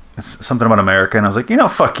like, something about America, and I was like,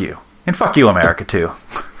 fuck you. And fuck you, America, too.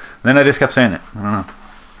 And then I just kept saying it. I don't know.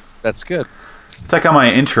 That's good. It's like how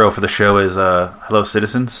my intro for the show is Hello,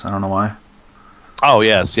 Citizens. I don't know why. Oh,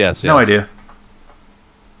 yes. No idea.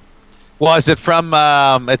 Well, is it from,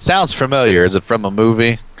 it sounds familiar. Is it from a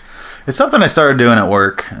movie? It's something I started doing at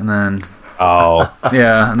work, and then Oh,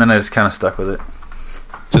 Yeah, and then I just kind of stuck with it.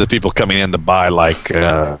 to the people coming in to buy like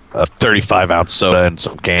a 35-ounce soda and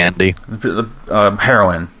some candy.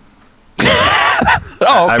 Heroin.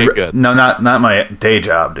 Oh, okay, good. No, not my day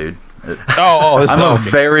job, dude. I'm a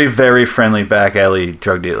very, very friendly back alley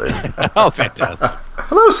drug dealer. Oh, fantastic.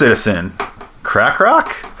 Hello, citizen. Crack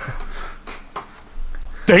rock?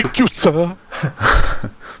 Thank you, sir.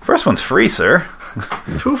 First one's free, sir.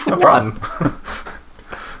 2 for 1.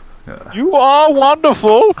 You are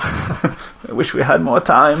wonderful. I wish we had more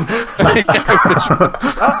time.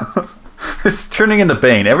 It's turning into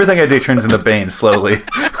Bane. Everything I do turns into Bane slowly.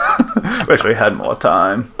 Wish we had more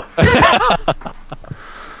time.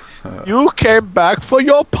 You came back for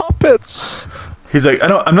your puppets. He's like,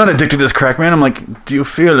 I'm not addicted to this crack, man. I'm like, do you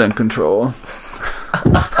feel in control?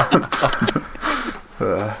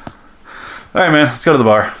 All right, man. Let's go to the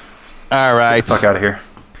bar. All right. Get the fuck out of here.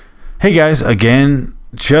 Hey, guys. Again,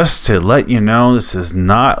 just to let you know, this is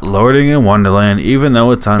not Lording in Wonderland, even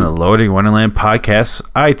though it's on the Lording Wonderland podcast,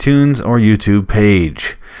 iTunes, or YouTube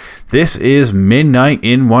page. This is Midnight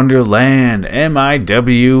in Wonderland,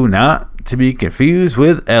 MIW, not to be confused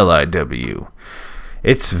with LIW.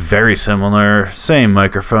 It's very similar, same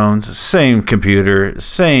microphones, same computer,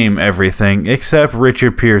 same everything, except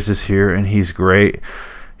Richard Pierce is here, and he's great.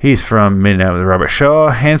 He's from Midnight with Robert Shaw,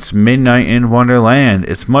 hence Midnight in Wonderland.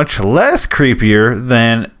 It's much less creepier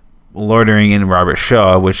than Loitering in Robert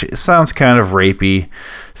Shaw, which sounds kind of rapey,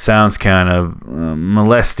 sounds kind of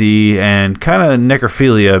molesty, and kind of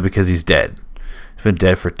necrophilia because he's dead. He's been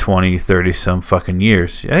dead for 20, 30 some fucking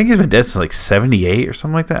years. I think he's been dead since like 78 or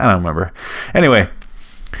something like that. I don't remember. Anyway,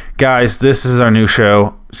 guys, this is our new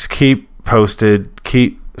show. Just keep posted.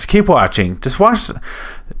 Keep watching. Just watch.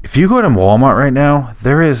 If you go to Walmart right now,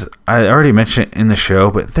 there is, I already mentioned it in the show,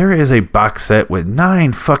 but there is a box set with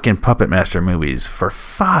 9 fucking Puppet Master movies for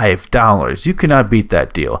 $5. You cannot beat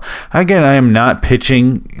that deal. Again, I am not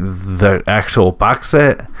pitching the actual box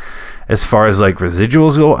set as far as like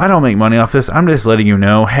residuals go. I don't make money off this. I'm just letting you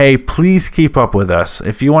know, hey, please keep up with us.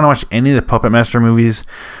 If you want to watch any of the Puppet Master movies,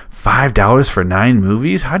 $5 for 9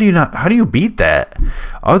 movies? How do you beat that?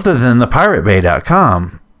 Other than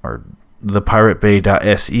thepiratebay.com or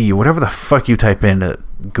thepiratebay.se, whatever the fuck you type into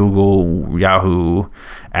Google, Yahoo,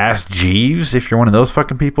 Ask Jeeves, if you're one of those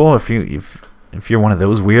fucking people, if you're one of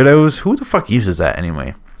those weirdos, who the fuck uses that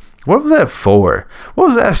anyway? What was that for? What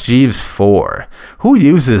was Ask Jeeves for? Who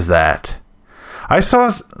uses that? I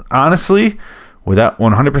saw, honestly, without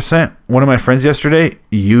 100%, one of my friends yesterday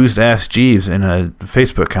used Ask Jeeves in a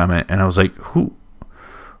Facebook comment, and I was like, who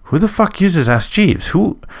the fuck uses Ask Jeeves?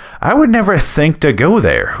 I would never think to go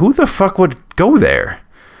there. Who the fuck would go there?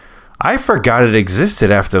 I forgot it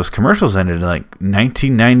existed after those commercials ended in like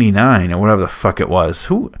 1999 or whatever the fuck it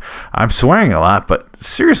was. I'm swearing a lot, but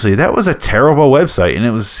seriously, that was a terrible website, and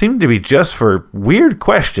it seemed to be just for weird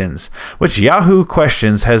questions, which Yahoo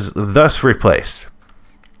Questions has thus replaced.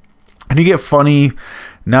 And you get funny,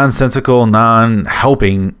 nonsensical,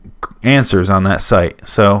 non-helping answers on that site.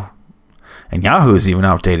 And Yahoo is even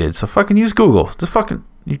outdated, so fucking use Google.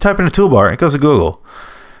 You type in a toolbar, it goes to Google.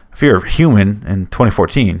 If you're a human in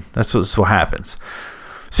 2014, that's what happens.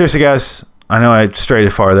 Seriously, guys, I know I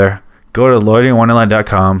strayed far there. Go to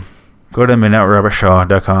loiteringwonderland.com. Go to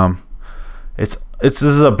midnightrobertshaw.com. This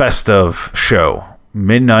is a best of show.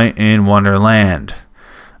 Midnight in Wonderland.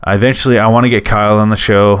 I want to get Kyle on the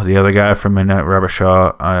show, the other guy from Midnight Robert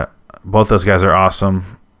Shaw. Both those guys are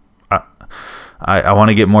awesome. I want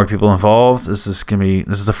to get more people involved. This is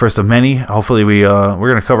the first of many. Hopefully we're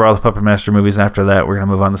gonna cover all the Puppet Master movies, and after that we're gonna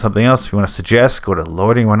move on to something else. If you want to suggest, go to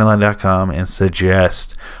loiteringwonderland.com and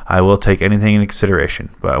suggest. I will take anything into consideration,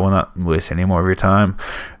 but I will not waste any more of your time.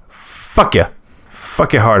 Fuck ya.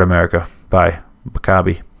 Fuck your heart, America. Bye.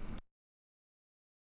 Maccabi.